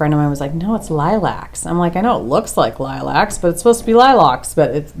 And then a friend of mine was like, no, it's lilacs. I'm like, I know it looks like lilacs, but it's supposed to be lilacs,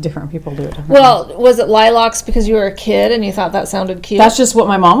 but it's different people do it differently. Well, was it lilacs because you were a kid and you thought that sounded cute? That's just what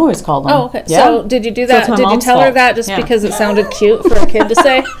my mom always called them. Oh, okay. Yeah. So did you do that? Did you tell her that just because it sounded cute for a kid to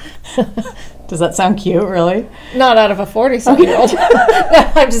say? Does that sound cute, really? Not out of a 40-something-year-old.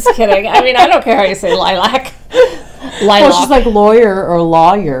 No, I'm just kidding. I mean, I don't care how you say lilac. Lilac. Well, she's like lawyer or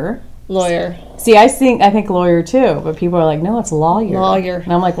lawyer. Lawyer. See, I think lawyer too, but people are like, no, it's lawyer. Lawyer.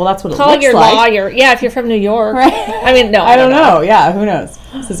 And I'm like, well, that's what it Call looks your like. lawyer. Yeah, if you're from New York. Right. I mean, no. I don't know. Yeah, who knows?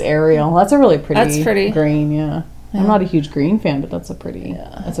 This is Ariel. That's a really pretty. That's pretty. Green, yeah. I'm not a huge green fan, but that's a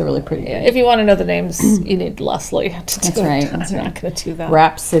really pretty green. If you want to know the names, you need Leslie to do That's right. I'm not going to do that.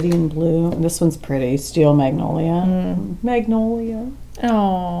 Rhapsody in blue. This one's pretty. Steel magnolia. Magnolia.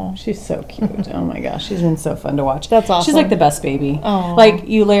 Oh, she's so cute. Oh my gosh, she's been so fun to watch. That's awesome. She's like the best baby. Oh. Like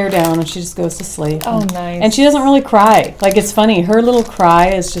you lay her down and she just goes to sleep. Oh, nice. And she doesn't really cry. Like it's funny. Her little cry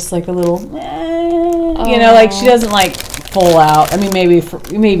is just like a little, like she doesn't like full out. I mean,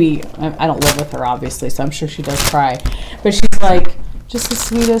 maybe I don't live with her obviously, so I'm sure she does cry, but she's like just the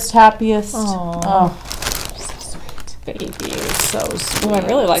sweetest, happiest. Oh, so sweet. baby. So sweet. Oh, I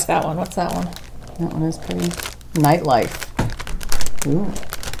really like that one. What's that one? That one is pretty. Nightlife. Ooh.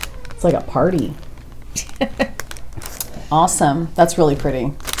 It's like a party. Awesome. That's really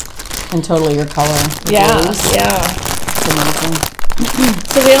pretty. And totally your color. Yeah, yeah. It's amazing.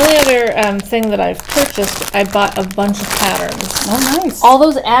 So the only other thing that I've purchased, I bought a bunch of patterns. Oh, nice. All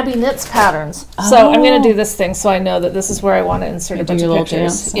those Abby Knits patterns. Oh. So I'm going to do this thing so I know that this is where I want to insert a bunch of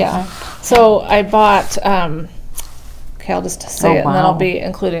pictures. Dance. Yeah. Okay. So I bought, okay, I'll just say it and then I'll be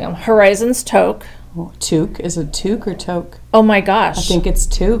including them. Horizons Toque. Toque. Is it toque or toque? Oh my gosh. I think it's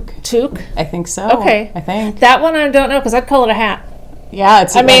toque. Toque? I think so. Okay. I think. That one I don't know because I'd call it a hat. Yeah, I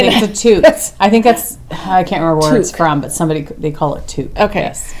think it's a toque. I think that's, I can't remember where it's from, but they call it toque. Okay.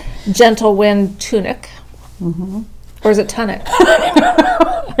 Yes. Gentle Wind Tunic. Mm-hmm. Or is it tunic?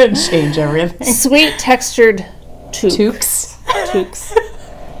 It'd change everything. Sweet Textured Toque. Toques. Toques.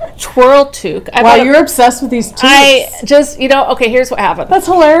 Twirl Toque. Wow, you're obsessed with these toques. I just, okay, here's what happened. That's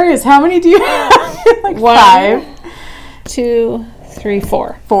hilarious. How many do you have? Like 5? 2, 3,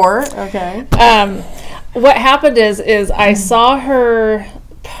 4. 4? Okay. What happened is I saw her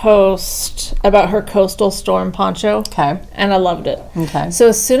post about her coastal storm poncho. Okay. And I loved it. Okay. So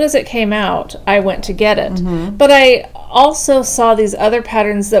as soon as it came out, I went to get it. Mm-hmm. But I also saw these other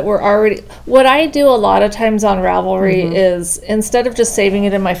patterns that were already... What I do a lot of times on Ravelry is, instead of just saving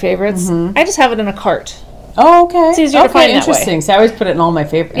it in my favorites, I just have it in a cart. Oh, okay. It's easier to find interesting. that way. So I always put it in all my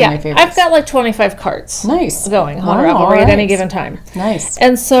favorites. Yeah, I've got like 25 carts. Nice. Going on Ravelry at any given time. Nice.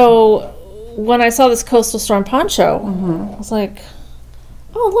 And so when I saw this coastal storm poncho, I was like,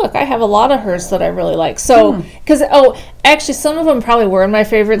 oh, look, I have a lot of hers that I really like. So, because, actually, some of them probably were in my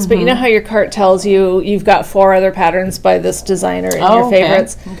favorites, but you know how your cart tells you you've got 4 other patterns by this designer in your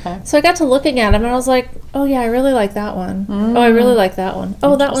favorites? Okay. So I got to looking at them, and I was like, oh, yeah, I really like that one. Oh, I really like that one.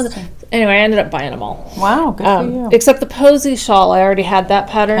 Oh, that one. Anyway, I ended up buying them all. Wow, good for you. Except the Posy shawl, I already had that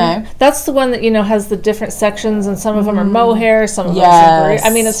pattern. Okay. That's the one that, has the different sections, and some of them are mohair, some of them are I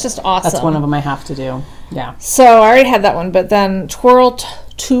mean, it's just awesome. That's one of them I have to do. Yeah. So I already had that one, but then Twirl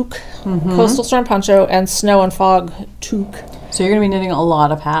Toque, Coastal Storm Poncho, and Snow and Fog Toque. So you're going to be knitting a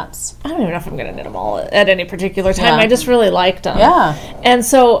lot of hats. I don't even know if I'm going to knit them all at any particular time. I just really liked them. Yeah. And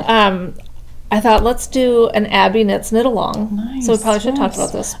so I thought, let's do an Abby Knits knit along. Nice. So we probably should have talked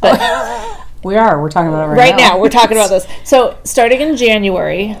about this, but we are. We're talking about it right now. We're talking about this. So starting in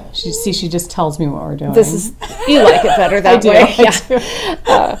January, she just tells me what we're doing. This is you like it better that way.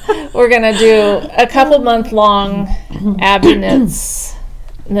 Yeah. We're gonna do a couple month long Abby Knits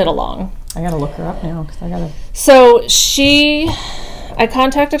knit along. I gotta look her up now because I gotta. So I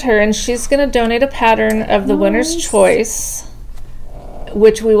contacted her, and she's gonna donate a pattern of the winner's choice,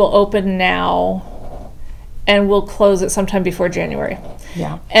 which we will open now, and we'll close it sometime before January.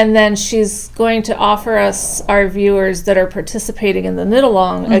 Yeah. And then she's going to offer us, our viewers that are participating in the knit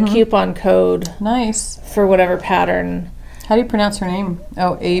along, a coupon code. Nice. For whatever pattern. How do you pronounce her name?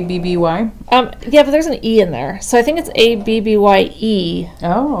 Oh, A-B-B-Y? Yeah, but there's an E in there. So I think it's A-B-B-Y-E.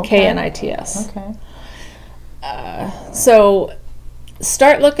 Oh, okay. K-N-I-T-S. Okay. So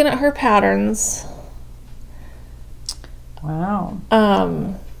start looking at her patterns. Wow.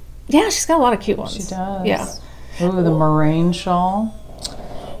 Yeah, she's got a lot of cute ones. She does. Yeah. Ooh, the moraine shawl.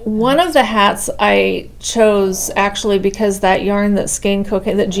 One of the hats I chose actually because that yarn that Skein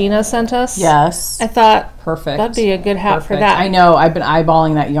Cocaine that Gina sent us. Yes. I thought perfect. That'd be a good hat for that. I know. I've been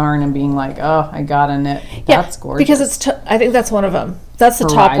eyeballing that yarn and being like, oh, I gotta knit. Yeah, that's gorgeous. Because I think that's one of them. That's the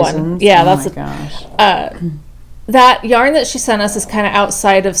top one. Yeah, that's my gosh. That yarn that she sent us is kind of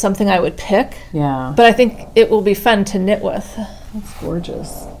outside of something I would pick. Yeah. But I think it will be fun to knit with. That's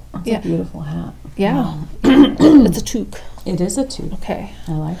gorgeous. That's a beautiful hat. Yeah. Wow. It's a toque. It is a toque. Okay.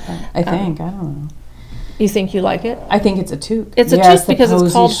 I like that. I think. I don't know. You think you like it? I think it's a toque. It's a toque because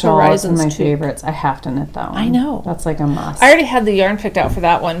it's called Horizons. It's one of my favorites. I have to knit that one. I know. That's like a must. I already had the yarn picked out for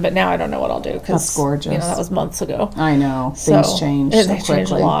that one, but now I don't know what I'll do. That's gorgeous. That was months ago. I know. Things change so quickly.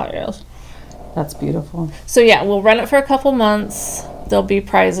 Change a lot, yes. That's beautiful. So yeah, we'll run it for a couple months. There'll be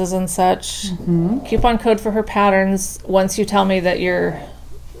prizes and such. Coupon code for her patterns once you tell me that you're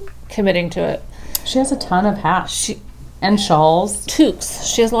committing to it. She has a ton of hats. And shawls. Toques.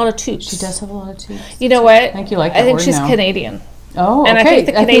 She has a lot of toques. She does have a lot of toques. You know what? I think you like that I think word she's now. Canadian. Oh, okay. And I think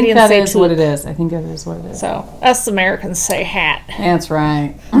the Canadians that say is what it is. I think that is what it is. So us Americans say hat. That's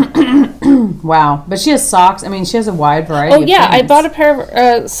right. Wow. But she has socks. I mean, she has a wide variety of yeah. things. I bought a pair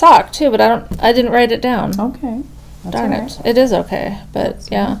of sock too, but I didn't write it down. Okay. That's Darn right. it. It is okay. But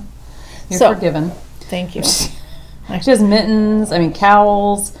that's yeah. You're forgiven. Thank you. She has mittens. I mean,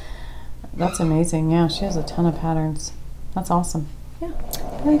 cowls. That's amazing. Yeah, she has a ton of patterns. That's awesome. Yeah.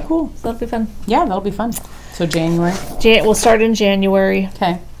 Very cool. So that'll be fun. Yeah, that'll be fun. So January. We'll start in January.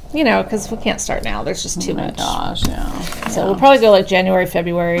 Okay. You know, because we can't start now. There's just too much. Gosh, yeah. So we'll probably go like January,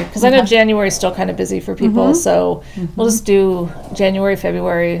 February, because I know January is still kind of busy for people. So we'll just do January,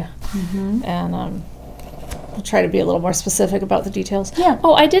 February, and we'll try to be a little more specific about the details. Yeah.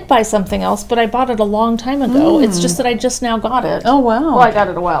 Oh, I did buy something else, but I bought it a long time ago. It's just that I just now got it. Oh, wow. Well, I got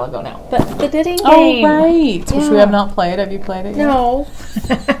it a while ago now. But the knitting game. Oh, right. Which we have not played. Have you played it yet? No.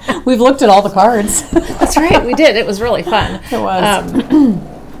 We've looked at all the cards. That's right. We did. It was really fun. It was.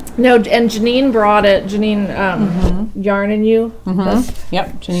 No, and Janine brought it. Janine, Yarn and You. Yep,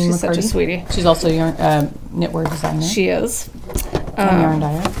 Janine She's McCarty. such a sweetie. She's also a knitwear designer. She is. And yarn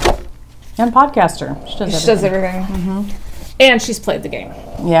dyer. And podcaster. She does everything. And she's played the game.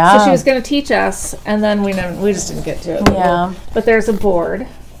 Yeah. So she was going to teach us, and then we just didn't get to it. Yeah. But there's a board,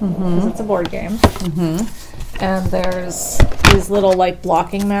 because it's a board game. And there's these little, like,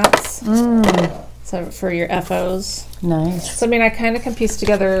 blocking mats. So for your FOs. Nice. So, I mean, I kind of can piece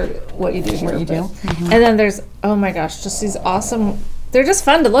together what you do here. What you do. And then there's, oh my gosh, just these awesome, they're just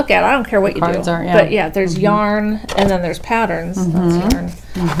fun to look at. I don't care what you do. Are, yeah. But yeah, there's yarn, and then there's patterns. That's yarn.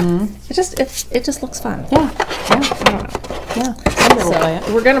 It just looks fun. Yeah. I don't know. Yeah. Someday we'll play it.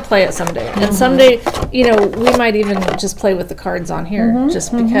 We're going to play it someday. And someday, you know, we might even just play with the cards on here,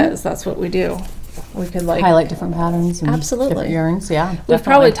 just because that's what we do. We could like highlight different patterns and absolutely different yarns. Yeah, we've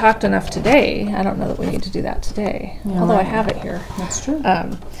probably talked enough today. I don't know that we need to do that today, although I have it here. That's true.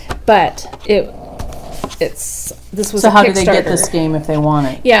 But this was so a how Kickstarter. do they get this game if they want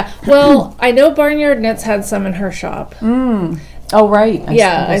it? Yeah, well, I know Barnyard Knits had some in her shop. Oh right.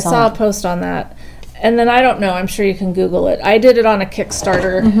 I saw a post on that. And then I don't know. I'm sure you can Google it. I did it on a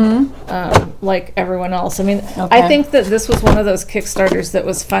Kickstarter, like everyone else. I mean, I think that this was one of those Kickstarters that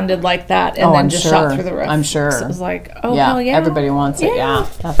was funded like that, and then just shot through the roof. I'm sure. So it was like, oh hell yeah, everybody wants it. Yeah,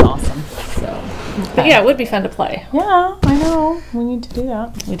 that's awesome. So, but yeah, it would be fun to play. Yeah, I know. We need to do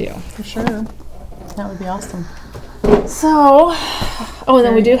that. We do for sure. That would be awesome. So, and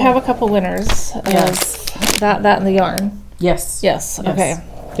then we do have a couple winners. Yes, that and the yarn. Yes. Okay.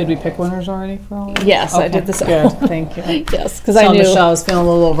 Did we pick winners already for all of them? Yes, okay. I did this. Good, thank you. Yes, because I knew Michelle was feeling a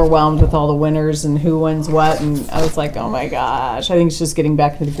little overwhelmed with all the winners and who wins what, and I was like, oh my gosh. I think it's just getting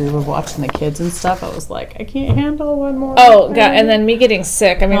back to the groove of watching the kids and stuff. I was like, I can't handle one more. Oh god, and then me getting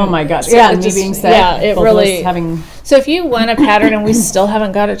sick. I mean, oh my gosh, so yeah, me being sick. Yeah, it really having. So if you won a pattern and we still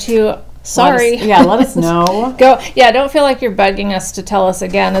haven't got it to you. Sorry. Let us know. Don't feel like you're bugging us to tell us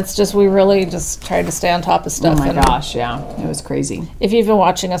again. It's just we really just tried to stay on top of stuff. Oh my gosh, yeah. It was crazy. If you've been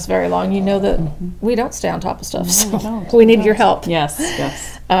watching us very long, you know that we don't stay on top of stuff. No, so we need your help. Yes.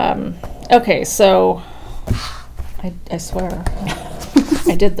 Okay, so I swear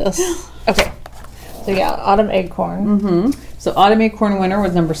I did this. Okay. So yeah, Autumn Acorn. So Autumn Acorn winner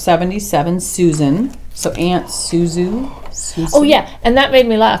was number 77, Susan. So Aunt Suzu. Oh yeah, and that made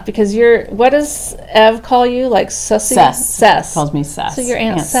me laugh because what does Ev call you? Like Sussy? Cess. Calls me Cess. So you're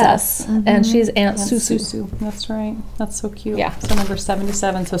Aunt Cess, and she's Aunt Susu. That's right. That's so cute. Yeah. So number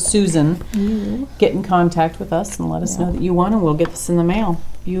 77. So Susan, get in contact with us and let us know that you won, and we'll get this in the mail.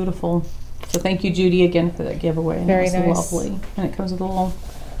 Beautiful. So thank you, Judy, again for that giveaway. Very nice. Lovely. And it comes with a little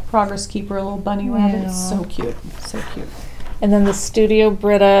progress keeper, a little bunny rabbit. It's so cute. So cute. And then the Studio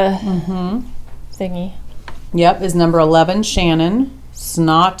Brita thingy. Yep, is number 11, Shannon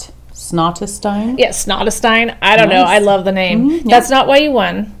Snottestein. Yeah, Snottestein. I don't know. I love the name. Yep. That's not why you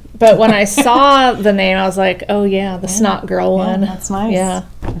won. But when I saw the name, I was like, oh yeah, the snot girl one. That's nice. Yeah.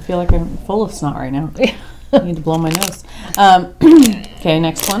 I feel like I'm full of snot right now. I need to blow my nose. Okay,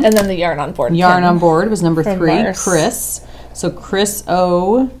 next one. And then the Yarn on Board. Yarn on Board was number 3, Mars. Chris. So Chris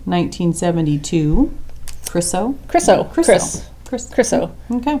O, 1972. Chriso.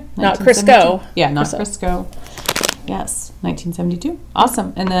 Okay. Not Crisco. Yeah, not Crisco. Yes, 1972.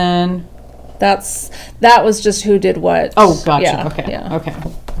 Awesome. And then that was just who did what. Oh, gotcha. Yeah, Okay.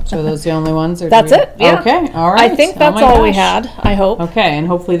 So are those the only ones? Or that's it. Yeah. Okay. All right. I think that's all we had. I hope. Okay, and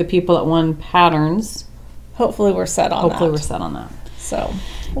hopefully the people that won patterns. Hopefully we're set on that. So.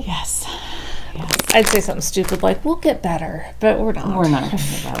 Yes. I'd say something stupid like, we'll get better, but we're not. We're not going to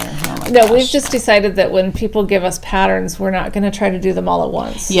get better. No, we've just decided that when people give us patterns, we're not going to try to do them all at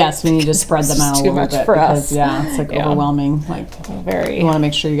once. Yes, we need to spread them out a little bit. For us. Because, it's like overwhelming. Like, very. You want to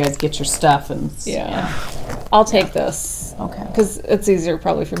make sure you guys get your stuff. And I'll take this. Okay. Because it's easier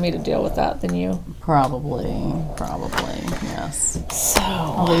probably for me to deal with that than you. Probably, yes. So.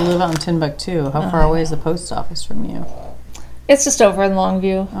 Although you live out in Timbuktu, how far away is the post office from you? It's just over in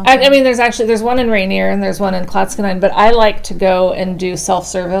Longview. Okay. I mean, there's one in Rainier and there's one in Clatskanie, but I like to go and do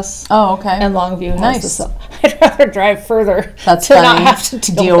self-service. Oh, okay. And Longview has Nice. I'd rather drive further That's to funny, not have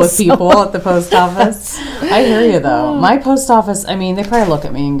to deal with people at the post office. I hear you, though. My post office, I mean, they probably look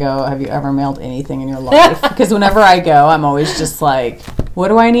at me and go, have you ever mailed anything in your life? Because whenever I go, I'm always just like, what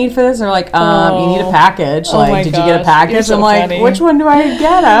do I need for this? They're like, you need a package. Oh like, my did you get a gosh, package? you're so I'm like, funny. which one do I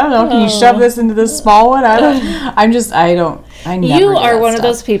get? I don't know. Can you shove this into this small one? I never You do are that one of stuff.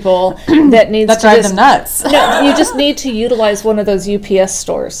 those people that needs That to drive just, them nuts. No, you just need to utilize one of those UPS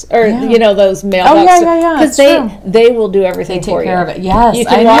stores or Yeah. those mailbox Oh, yeah, stores. yeah, yeah, Because that's true. they will do everything They for take care you. of it. Yes. You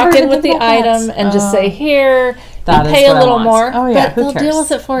I can never walk in even with the think about item that. and just say, here, That you is pay a what I little want. more, Oh, yeah. but Who they'll cares? deal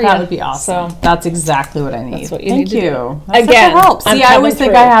with it for you. That would be awesome. So That's exactly what I need. That's what you Thank need to you. do. That's Again, such a help. I'm See, I always coming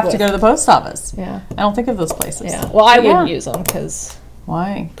think I through have to with- go to the post office. yeah. I don't think of those places. Yeah. Well, I Yeah. wouldn't use them because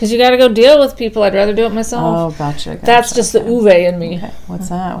Why? you got to go deal with people. I'd rather do it myself. Oh, gotcha. That's just the Uwe in me. Okay. What's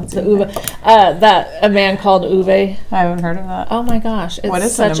that? What's The Uwe? Uwe. A man called Uwe. I haven't heard of that. Oh my gosh, it's What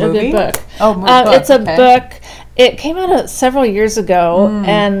is it, such a a movie? good book. Oh, book. It's a Okay. book. It came out several years ago,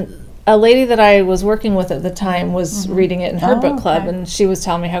 and a lady that I was working with at the time was reading it in her Oh, book club, okay. and she was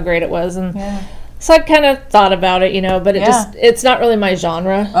telling me how great it was, and Yeah. so I kind of thought about it, but it's not really my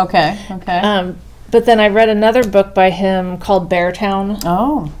genre. Okay. Okay. But then I read another book by him called Beartown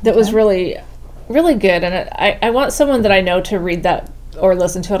Oh. that was really, really good, and I want someone that I know to read that or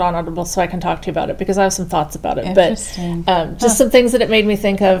listen to it on Audible so I can talk to you about it because I have some thoughts about it. Interesting. But just some things that it made me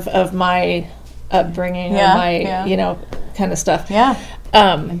think of my upbringing Yeah, or my yeah. kind of stuff. Yeah.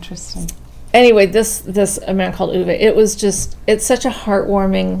 Um, Interesting. anyway, this a man called Uwe. It's such a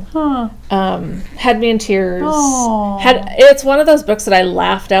heartwarming. Huh. Had me in tears. Aw. It's one of those books that I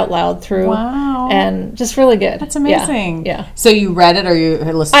laughed out loud through. Wow. And just really good. That's amazing. Yeah. So you read it or you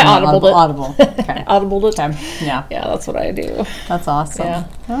listened I to it? audibled it. Audible. Okay. Audibled it. Okay. Yeah. Yeah, that's what I do. That's awesome. Yeah.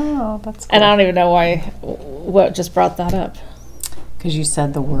 Oh, that's cool. And I don't even know what just brought that up. Because you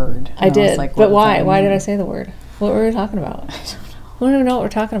said the word. I And did. was like, But what does why? that Why did mean? I say the word? What were we talking about? We don't even know what we're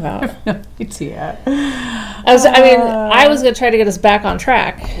talking about. No idea. I was going to try to get us back on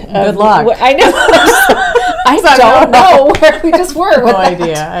track. Good luck. I know. I don't know where we just were. No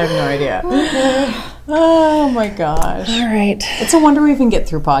idea. I have no idea. Oh my gosh. All right. It's a wonder we even get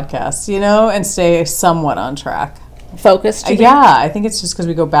through podcasts, and stay somewhat on track. Focused. you mean? Yeah, I think it's just because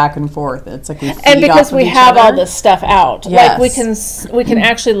we go back and forth. It's like we feed And because off of we each have all other this stuff out. Yes. Like we can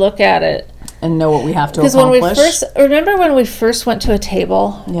actually look at it. and know what we have to Because accomplish. remember when we first went to a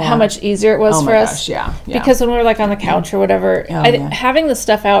table, Yeah. how much easier it was Oh for my us? gosh, yeah. Because when we were like on the couch or whatever, yeah. having the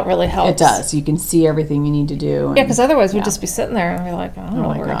stuff out really helps. It does. You can see everything you need to do. Yeah, because otherwise we'd Yeah. just be sitting there and be like, I don't know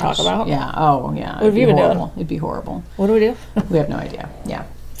what we're going to talk about. Yeah. Oh, yeah. What have you been doing? It'd be horrible. What do we do? We have no idea. Yeah.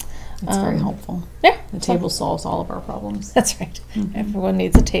 It's very helpful. Yeah. The table solves all of our problems. That's right. Everyone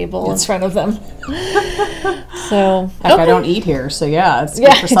needs a table in front of them. So, Heck, I don't eat here, so yeah, it's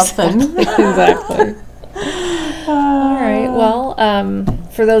good for something. Exactly. All right. Well,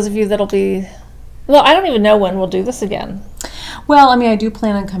 for those of you that'll be, well, I don't even know when we'll do this again. Well, I mean, I do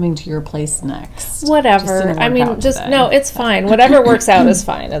plan on coming to your place next. Whatever. Just I didn't work mean, out just today. no. It's fine. Whatever works out is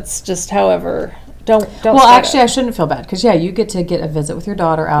fine. It's just however. Don't. Well, sweat actually, it. I shouldn't feel bad because you get to get a visit with your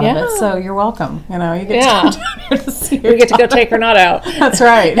daughter out of Yeah. it, so you're welcome. You get Yeah. to come down here to see your We get to go daughter. take Renata out. That's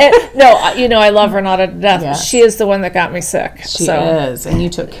right. No, I love Renata to death. Yes. She is the one that got me sick. She so. is, and you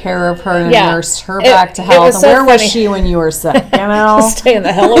took care of her and Yeah. nursed her It- back to it health. was And so where was funny. she when you were sick? Staying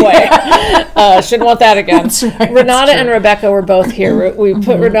the hell away. Shouldn't want that again. That's right, Renata that's and true. Rebecca were both here. We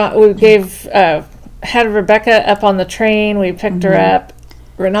put Renata. We gave had Rebecca up on the train. We picked her up.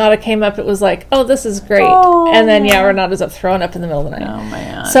 Renata came up. It was like, oh, this is great. Oh. And then Renata's up throwing up in the middle of the night. Oh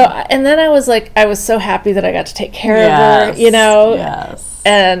man. So and then I was like, I was so happy that I got to take care Yes, of her. Yes.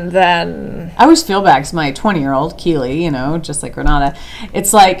 And then I always feel bad because my 20-year-old Keely, just like Renata,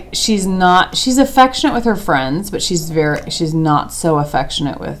 it's like she's affectionate with her friends, but she's not so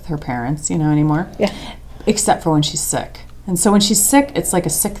affectionate with her parents, anymore. Yeah. Except for when she's sick. And so when she's sick, it's like a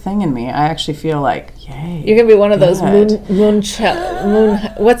sick thing in me. I actually feel like, yay. you're gonna be one of those good. moon.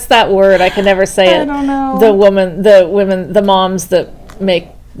 What's that word? I can never say it. I don't know. The women, the moms that make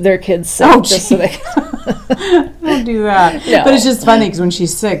their kids sick Oh, just so they. Don't do that. No. But it's just funny because when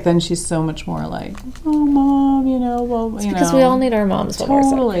she's sick, then she's so much more like, oh, Mom, Because we all need our moms when we're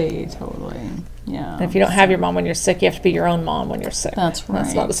sick. Totally. Yeah. And if you don't have your mom when you're sick, you have to be your own mom when you're sick. That's right.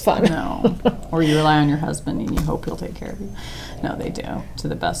 That's not as fun. No. Or you rely on your husband and you hope he'll take care of you. No, they do, to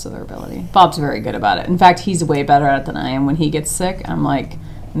the best of their ability. Bob's very good about it. In fact, he's way better at it than I am. When he gets sick, I'm like,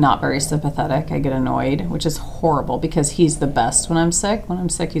 not very sympathetic. I get annoyed, which is horrible because he's the best when I'm sick. When I'm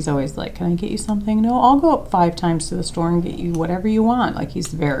sick, he's always like, can I get you something? No, I'll go up 5 times to the store and get you whatever you want. Like, he's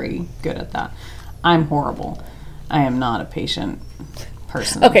very good at that. I'm horrible. I am not a patient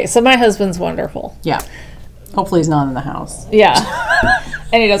person. Okay, so my husband's wonderful. Yeah. Hopefully he's not in the house. Yeah.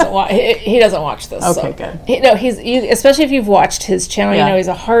 And he doesn't watch. He doesn't watch this. Okay, so. good. He's especially if you've watched his channel. You know, he's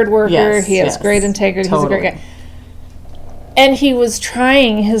a hard worker. Yes, he has great integrity. Totally. He's a great guy. And he was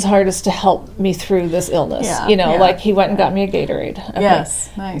trying his hardest to help me through this illness. Yeah, you know, like he went and got me a Gatorade. Okay. Yes,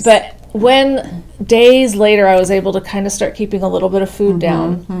 nice. But when days later I was able to kind of start keeping a little bit of food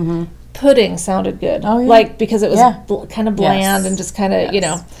down, pudding sounded good. Oh, yeah. Like, because it was kind of bland and just kind of, you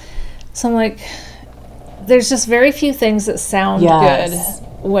know. So I'm like, there's just very few things that sound good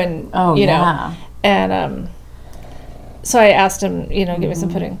when, you know. And so I asked him, you know, give me some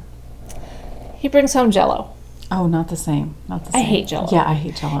pudding. He brings home Jell-O. Oh, not the same. Not the same. I hate Jell-O. Yeah, I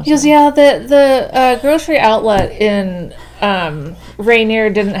hate Jell-O. He goes, yeah, the grocery outlet in Rainier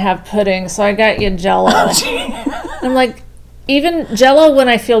didn't have pudding, so I got you Jell-O. I'm like, even Jell-O when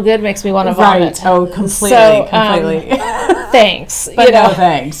I feel good makes me want to vomit. Right. Oh, completely. So, completely. Thanks. But you know. No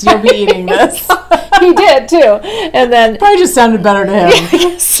thanks. You'll be eating this. He did, too. And then... Probably just sounded better to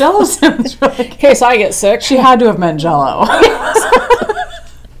him. Jell-O sounds really good. In case I get sick. She had to have meant Jell-O.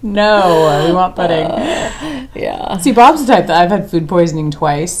 No, we want pudding. Yeah. See, Bob's the type that I've had food poisoning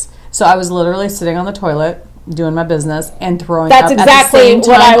twice. So I was literally sitting on the toilet doing my business and throwing up exactly at the same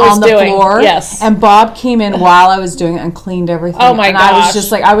time what I was on the doing. floor. Yes. And Bob came in while I was doing it and cleaned everything. Oh my gosh. I was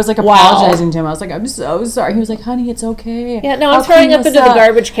just like, apologizing to him. I was like, I'm so sorry. He was like, honey, it's okay. Yeah, no, I'm throwing up into the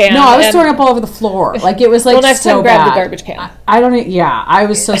garbage can. No, I was throwing up all over the floor. Like, it was like well, next so time, grab bad. the garbage can. I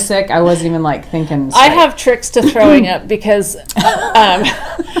was so sick. I wasn't even like thinking straight. I have tricks to throwing up because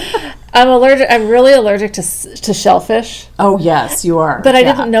I'm allergic. I'm really allergic to shellfish. Oh yes, you are. But I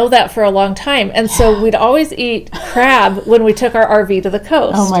didn't know that for a long time, and so we'd always eat crab when we took our RV to the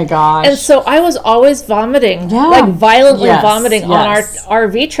coast. Oh my gosh! And so I was always vomiting, like violently vomiting on our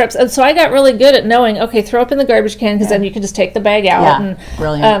RV trips, and so I got really good at knowing. Okay, throw up in the garbage can because then you can just take the bag out. Yeah, and,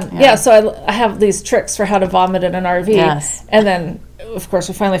 brilliant. So I have these tricks for how to vomit in an RV. Yes, and then. Of course,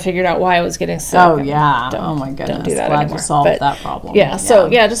 we finally figured out why I was getting sick. Oh yeah! Oh my goodness! Don't do that Glad anymore. you solved that problem. Yeah. So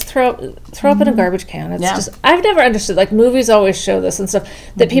just throw up in a garbage can. It's just I've never understood. Like movies always show this and stuff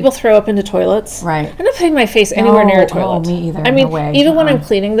that people throw up into toilets. Right. I'm not putting my face anywhere near a toilet. Me either. I mean, even when I'm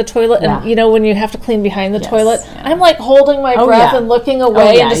cleaning the toilet, and you know when you have to clean behind the toilet, I'm like holding my breath and looking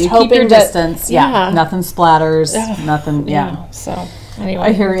away and just hoping keep your that distance. Yeah. Nothing splatters. Nothing. Yeah. So. Anyway.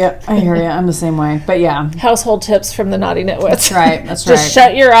 I hear you. I'm the same way. But yeah. Household tips from the Knotty Nitwits. That's right. Just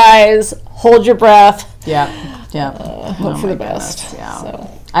shut your eyes, hold your breath. Yeah. Hope for the best. Yeah.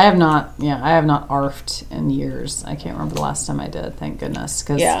 So. I have not arfed in years. I can't remember the last time I did, thank goodness.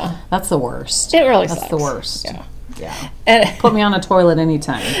 Because that's the worst. It really sucks. That's the worst. Yeah. And put me on a toilet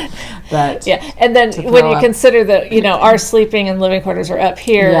anytime. But and then when you consider that, you know, our sleeping and living quarters are up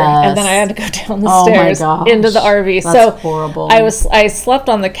here, and then I had to go down the stairs into the RV. That's horrible. I slept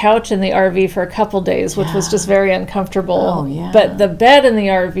on the couch in the RV for a couple days, which was just very uncomfortable. Oh, yeah. But the bed in the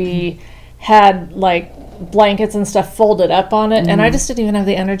RV had like blankets and stuff folded up on it, and I just didn't even have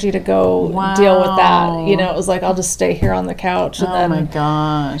the energy to go deal with that. You know, it was like I'll just stay here on the couch. And then, my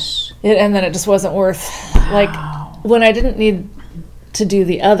gosh! And then it just wasn't worth like when I didn't need to do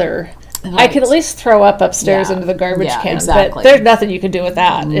the other. I could at least throw up upstairs into the garbage can, but there's nothing you can do with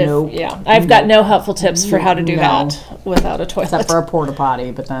that. Nope. I've got no helpful tips for how to do that without a toilet. Except for a porta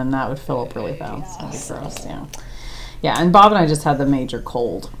potty, but then that would fill up really fast. That'd be gross. Yeah, and Bob and I just had the major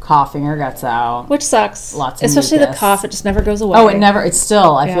cold, coughing our guts out. Which sucks. Lots of especially mucus. The cough, it just never goes away. Oh, it's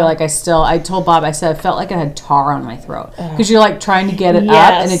still, I feel like I told Bob, I said I felt like I had tar on my throat. Because you're like trying to get it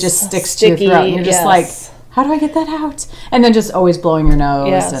up and it just sticks to your throat. And you're just like, how do I get that out? And then just always blowing your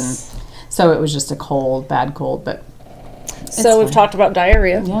nose. And so it was just a bad cold, but. So we've talked about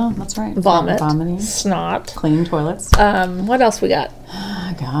diarrhea. Yeah, that's right. Vomiting. Snot. Clean toilets. What else we got?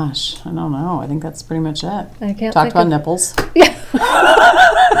 Gosh, I don't know. I think that's pretty much it. I can't Talked about nipples. Yeah.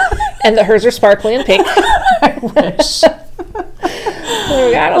 And that hers are sparkly and pink. I wish.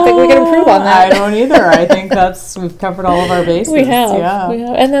 I don't think we can improve on that. I don't either. I think we've covered all of our bases. We have.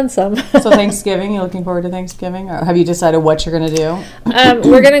 And then some. So Thanksgiving, you looking forward to Thanksgiving? Or have you decided what you're going to do?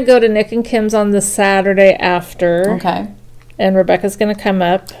 We're going to go to Nick and Kim's on the Saturday after. Okay. And Rebecca's going to come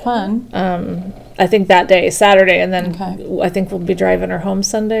up. Fun. I think that day, Saturday, and then I think we'll be driving her home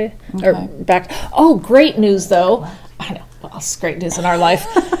Sunday or back. Oh, great news though! I know, well, it's great news in our life.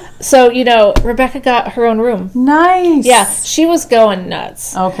 So, Rebecca got her own room. Nice. Yeah, she was going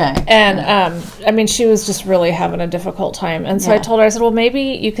nuts. Okay. And, she was just really having a difficult time. And so I told her, I said, well, maybe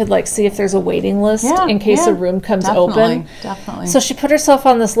you could, see if there's a waiting list in case a room comes open. Definitely. So she put herself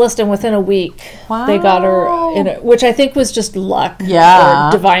on this list, and within a week, they got her in it, which I think was just luck or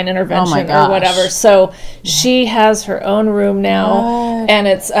divine intervention or whatever. So she has her own room now, and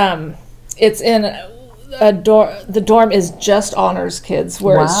it's in the dorm is just honors kids,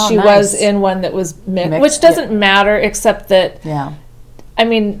 whereas she was in one that was mixed, which doesn't matter, except that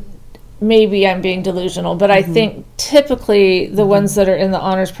maybe I'm being delusional, but I think typically the ones that are in the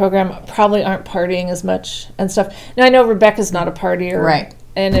honors program probably aren't partying as much and stuff. Now I know Rebecca's not a partier, right?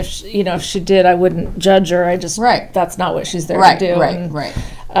 And if she did, I wouldn't judge her. I just that's not what she's there to do,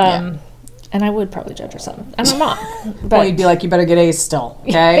 and I would probably judge her something. I'm her mom. But well, you'd be like, you better get A's still,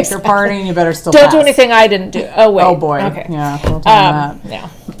 okay? If you're partying, you better still don't pass. do anything I didn't do. Oh, wait. Oh, boy. Okay. Yeah, we'll tell that. Yeah.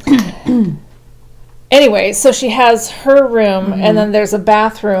 Anyway, so she has her room, and then there's a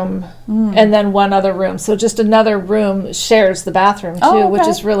bathroom, and then one other room. So just another room shares the bathroom, too, which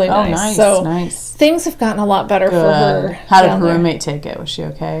is really nice. So things have gotten a lot better for her. How did her roommate take it? Was she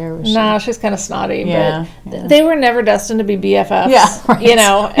okay? Or was no, she's kind of snotty, but they were never destined to be BFFs. Yeah,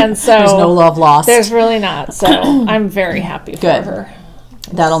 right. And so there's no love lost. There's really not. So I'm very happy for her.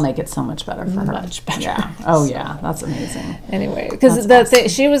 That'll make it so much better for her. Much better. Yeah. Oh, yeah. That's amazing. Anyway,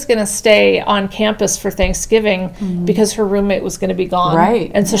 because she was going to stay on campus for Thanksgiving because her roommate was going to be gone.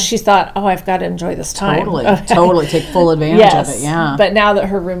 Right. And so she thought, I've got to enjoy this time. Totally. Take full advantage of it. Yeah. But now that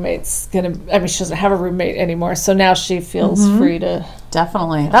her roommate's going to, she doesn't have a roommate anymore. So now she feels free to.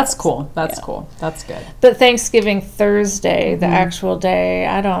 Definitely. That's cool. That's cool. That's good. But Thanksgiving Thursday, the actual day,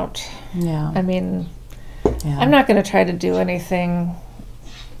 I don't. Yeah. I'm not going to try to do anything.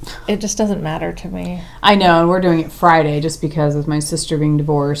 It just doesn't matter to me. I know, and we're doing it Friday just because of my sister being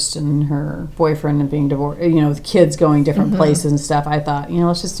divorced and her boyfriend being divorced, with kids going different places and stuff. I thought,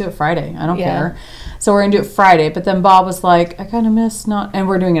 let's just do it Friday. I don't care. So we're going to do it Friday. But then Bob was like, I kind of miss not, and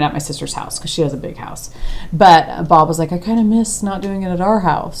we're doing it at my sister's house because she has a big house. But Bob was like, I kind of miss not doing it at our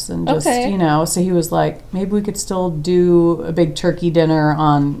house. And just, so he was like, maybe we could still do a big turkey dinner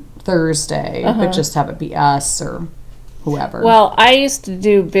on Thursday, but just have it be us or whoever. Well, I used to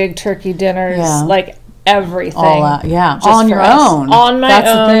do big turkey dinners, everything. All on your own. On my own, that's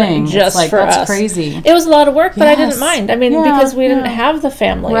the thing. Just for us. That's crazy. It was a lot of work, but I didn't mind. Because we didn't have the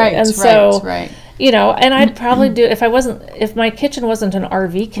family. Right, and so, and I'd probably do it if my kitchen wasn't an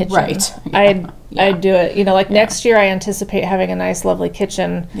RV kitchen. Right. I'd do it. Next year I anticipate having a nice, lovely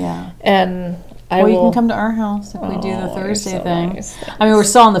kitchen. Yeah. And you can come to our house if we do the Thursday thing. Nice. We're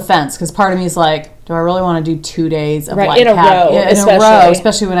still on the fence because part of me is like, do I really want to do 2 days of in a row,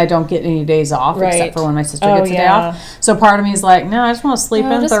 especially when I don't get any days off except for when my sister gets a day off. So part of me is like, no, I just want to sleep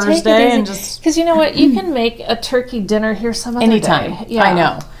in Thursday and just because you know what, you can make a turkey dinner here some other anytime. Day. Yeah. I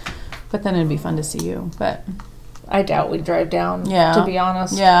know, but then it'd be fun to see you. But I doubt we'd drive down. To be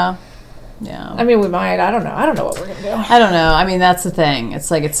honest. Yeah. Yeah. We might. I don't know. I don't know what we're going to do. I don't know. That's the thing.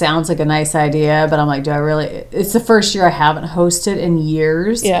 It's like, it sounds like a nice idea, but I'm like, do I really? It's the first year I haven't hosted in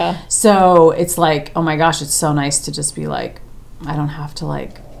years. Yeah. So it's like, oh my gosh, it's so nice to just be like, I don't have to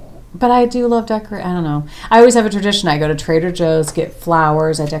but I do love decorate. I don't know. I always have a tradition. I go to Trader Joe's, get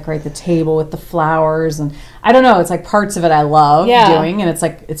flowers. I decorate the table with the flowers. And I don't know. It's like parts of it I love doing. And it's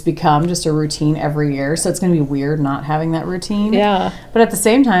like, it's become just a routine every year. So it's going to be weird not having that routine. Yeah. But at the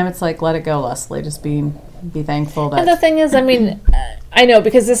same time, it's like, let it go, Leslie. Just be thankful that. And the thing is, I know,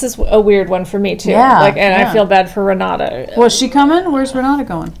 because this is a weird one for me too. Yeah. I feel bad for Renata. Was she coming? Where's Renata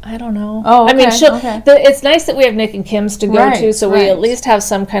going? I don't know. Oh, okay. It's nice that we have Nick and Kim's to go to, so we at least have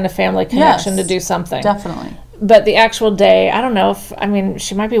some kind of family connection to do something. Definitely. But the actual day, I don't know if,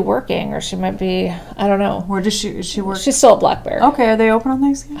 she might be working or she might be, I don't know. Where does she work? She's still at Black Bear. Okay, are they open on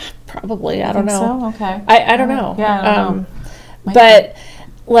Thanksgiving? Probably, I don't know. So? Okay. I don't know. Yeah, I don't know. But,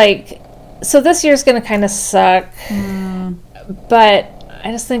 so this year's going to kind of suck, but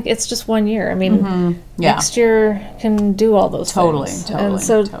I just think it's just 1 year. Next year can do all those things. Totally. And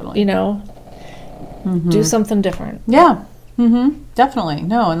so, do something different. Yeah. Definitely.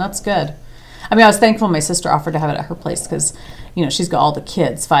 No, and that's good. I was thankful my sister offered to have it at her place because, she's got all the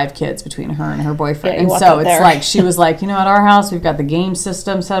kids, 5 kids between her and her boyfriend. Yeah, and so it's like, she was like, at our house, we've got the game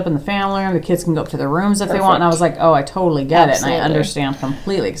system set up in the family room. The kids can go up to their rooms if they want. And I was like, oh, I totally get it. And I understand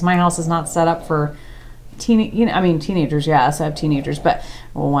completely because my house is not set up for teenagers, yes, I have teenagers, but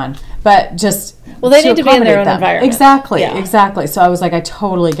one. But just they need to be in their own environment. Exactly. So I was like, I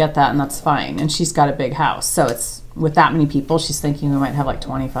totally get that, and that's fine. And she's got a big house, so it's with that many people. She's thinking we might have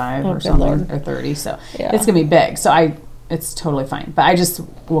 25 or something, or 30. So it's gonna be big. So I it's totally fine. But I just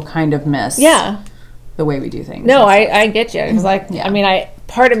will kind of miss the way we do things. No, I get you. Because I mean,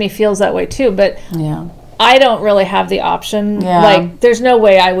 part of me feels that way too, but I don't really have the option. Yeah. Like, there's no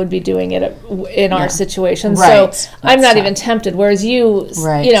way I would be doing it in our situation. Right. So I'm not even tempted. Whereas you,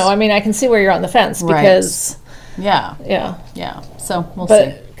 you know, I mean, I can see where you're on the fence because. Yeah. So we'll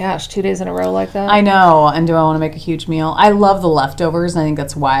see. Gosh, 2 days in a row like that. I know. And do I want to make a huge meal? I love the leftovers, and I think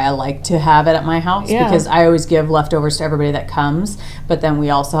that's why I like to have it at my house because I always give leftovers to everybody that comes. But then we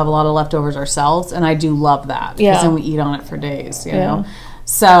also have a lot of leftovers ourselves, and I do love that because then we eat on it for days. You know,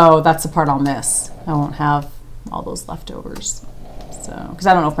 so that's the part I'll miss. I won't have all those leftovers. So, because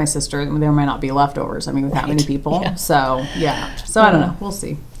I don't know if my sister, there might not be leftovers. I mean, with that many people. Yeah. So So I don't know. We'll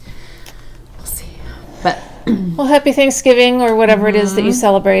see. But. Well, happy Thanksgiving or whatever it is that you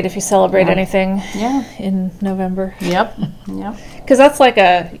celebrate, if you celebrate anything in November. Yep. Because that's like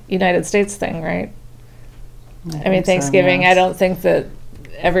a United States thing, right? I mean, Thanksgiving, I don't think that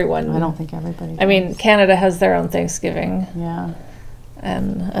everyone... I don't think everybody does. I mean, Canada has their own Thanksgiving. Yeah.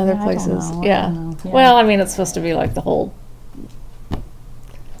 And other places. I don't know. Well, I mean, it's supposed to be like the whole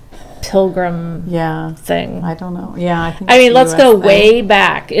pilgrim thing. I don't know. Yeah, I think. I mean, let's go way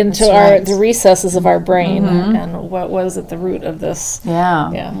back into the recesses of our brain, and what was at the root of this?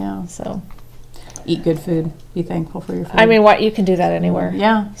 Yeah. So, eat good food. Be thankful for your food. I mean, you can do that anywhere.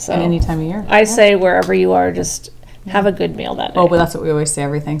 Yeah. So any time of year. I say wherever you are, just have a good meal that day. Oh, but that's what we always say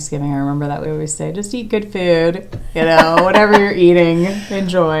every Thanksgiving. I remember that we always say, just eat good food. You know, whatever you're eating,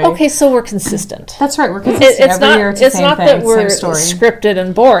 enjoy. Okay, so we're consistent. That's right. We're consistent. Every year it's the same thing. It's not that we're scripted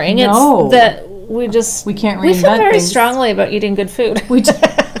and boring. No. It's that we can't reinvent we feel very things. Strongly about eating good food. We do.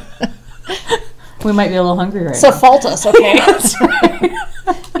 We might be a little hungry right now. So fault us, okay? That's right.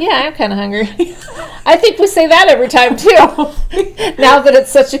 Yeah, I'm kind of hungry. I think we say that every time, too. Now that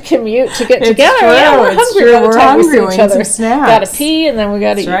it's such a commute to get together. True. Yeah, we're hungry by the time we see each other. Snacks. Got to pee, and then we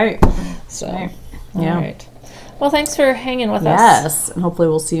got to eat. That's right. So, yeah. All right. Well, thanks for hanging with us. Yes, and hopefully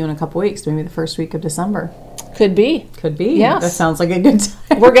we'll see you in a couple weeks, maybe the first week of December. Could be. Yes. That sounds like a good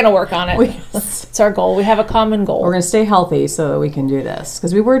time. We're going to work on it. It's our goal. We have a common goal. We're going to stay healthy so that we can do this.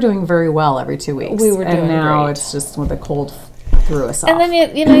 Because we were doing very well every 2 weeks. We were doing great. And now it's just with the cold threw us off. And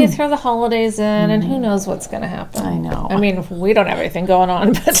then, you throw the holidays in, and who knows what's going to happen. I know. I mean, we don't have anything going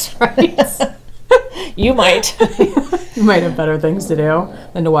on, but right. You might. You might have better things to do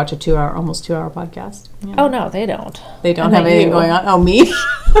than to watch a almost 2 hour podcast. Yeah. Oh, no, they don't. They don't have anything going on? Oh, me?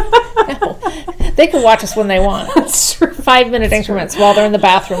 No. They can watch us when they want. That's true. 5-minute increments while they're in the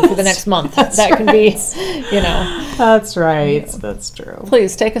bathroom for the next month. That can be, That's right. That's true.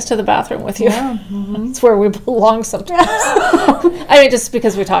 Please take us to the bathroom with you. Yeah. It's where we belong sometimes. I mean, just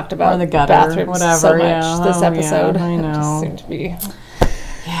because we talked about the gutter, bathrooms so much this episode. I know. It just seemed to be.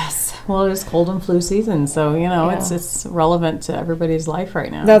 Yes. Well, it is cold and flu season, so it's relevant to everybody's life right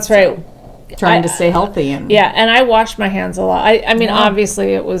now. That's right. Trying to stay healthy and I washed my hands a lot. I mean,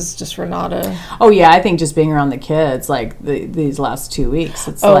 obviously it was just Renata. Oh yeah, I think just being around the kids like these last 2 weeks,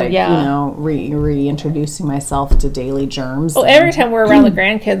 it's reintroducing myself to daily germs. Oh, every time we're around the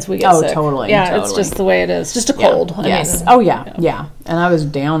grandkids, we get sick. Totally. It's just the way it is. Just a cold. Yes. And I was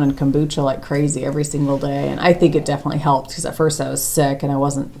down in kombucha like crazy every single day, and I think it definitely helped because at first I was sick and I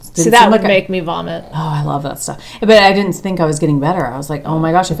wasn't. See, that would make me vomit. Oh, I love that stuff. But I didn't think I was getting better. I was like, oh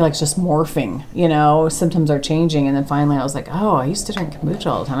my gosh, I feel like it's just morphing. Symptoms are changing, and then finally I was like, oh, I used to drink kombucha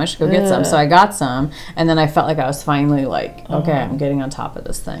all the time. I should go get some. So I got some, and then I felt like I was finally like, okay, I'm getting on top of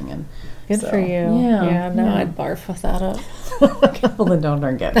this thing. And good for you. Yeah, I'd barf with that up. Well, then don't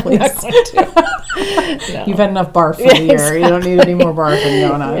drink it, please. I'm not going to. No. You've had enough barf for the year. Exactly. You don't need any more barfing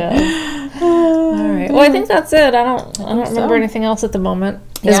going on. Yeah. All right. Well, I think that's it. I don't remember anything else at the moment.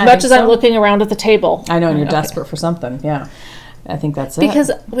 As much as I'm looking around at the table. I know, and you're desperate for something. Yeah. I think that's it. Because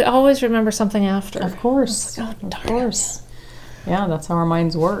we always remember something after. Of course. Oh, of course. Yeah, that's how our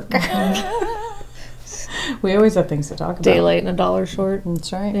minds work. We always have things to talk about. Day late and $1 short.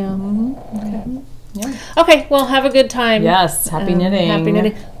 That's right. Yeah. Mm-hmm. Okay. Yeah. Okay, well, have a good time. Yes, happy knitting. Happy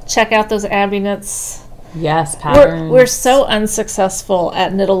knitting. Check out those Abby knits. Yes, patterns. We're so unsuccesssual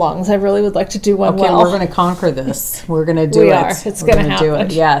at knit-alongs. I really would like to do one well. Okay, we're going to conquer this. We're going to do it. We are. It's going to happen. Do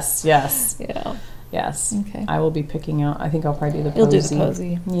it. Yes. Yeah. Yes. Okay. I will be picking out. I think I'll probably do the posy. You'll do the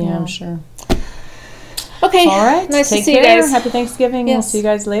posy. Yeah, I'm sure. Okay. All right. Nice to see you guys. Happy Thanksgiving. Yes. We'll see you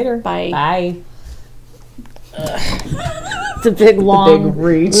guys later. Bye. Bye. The big long the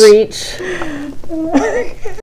big reach.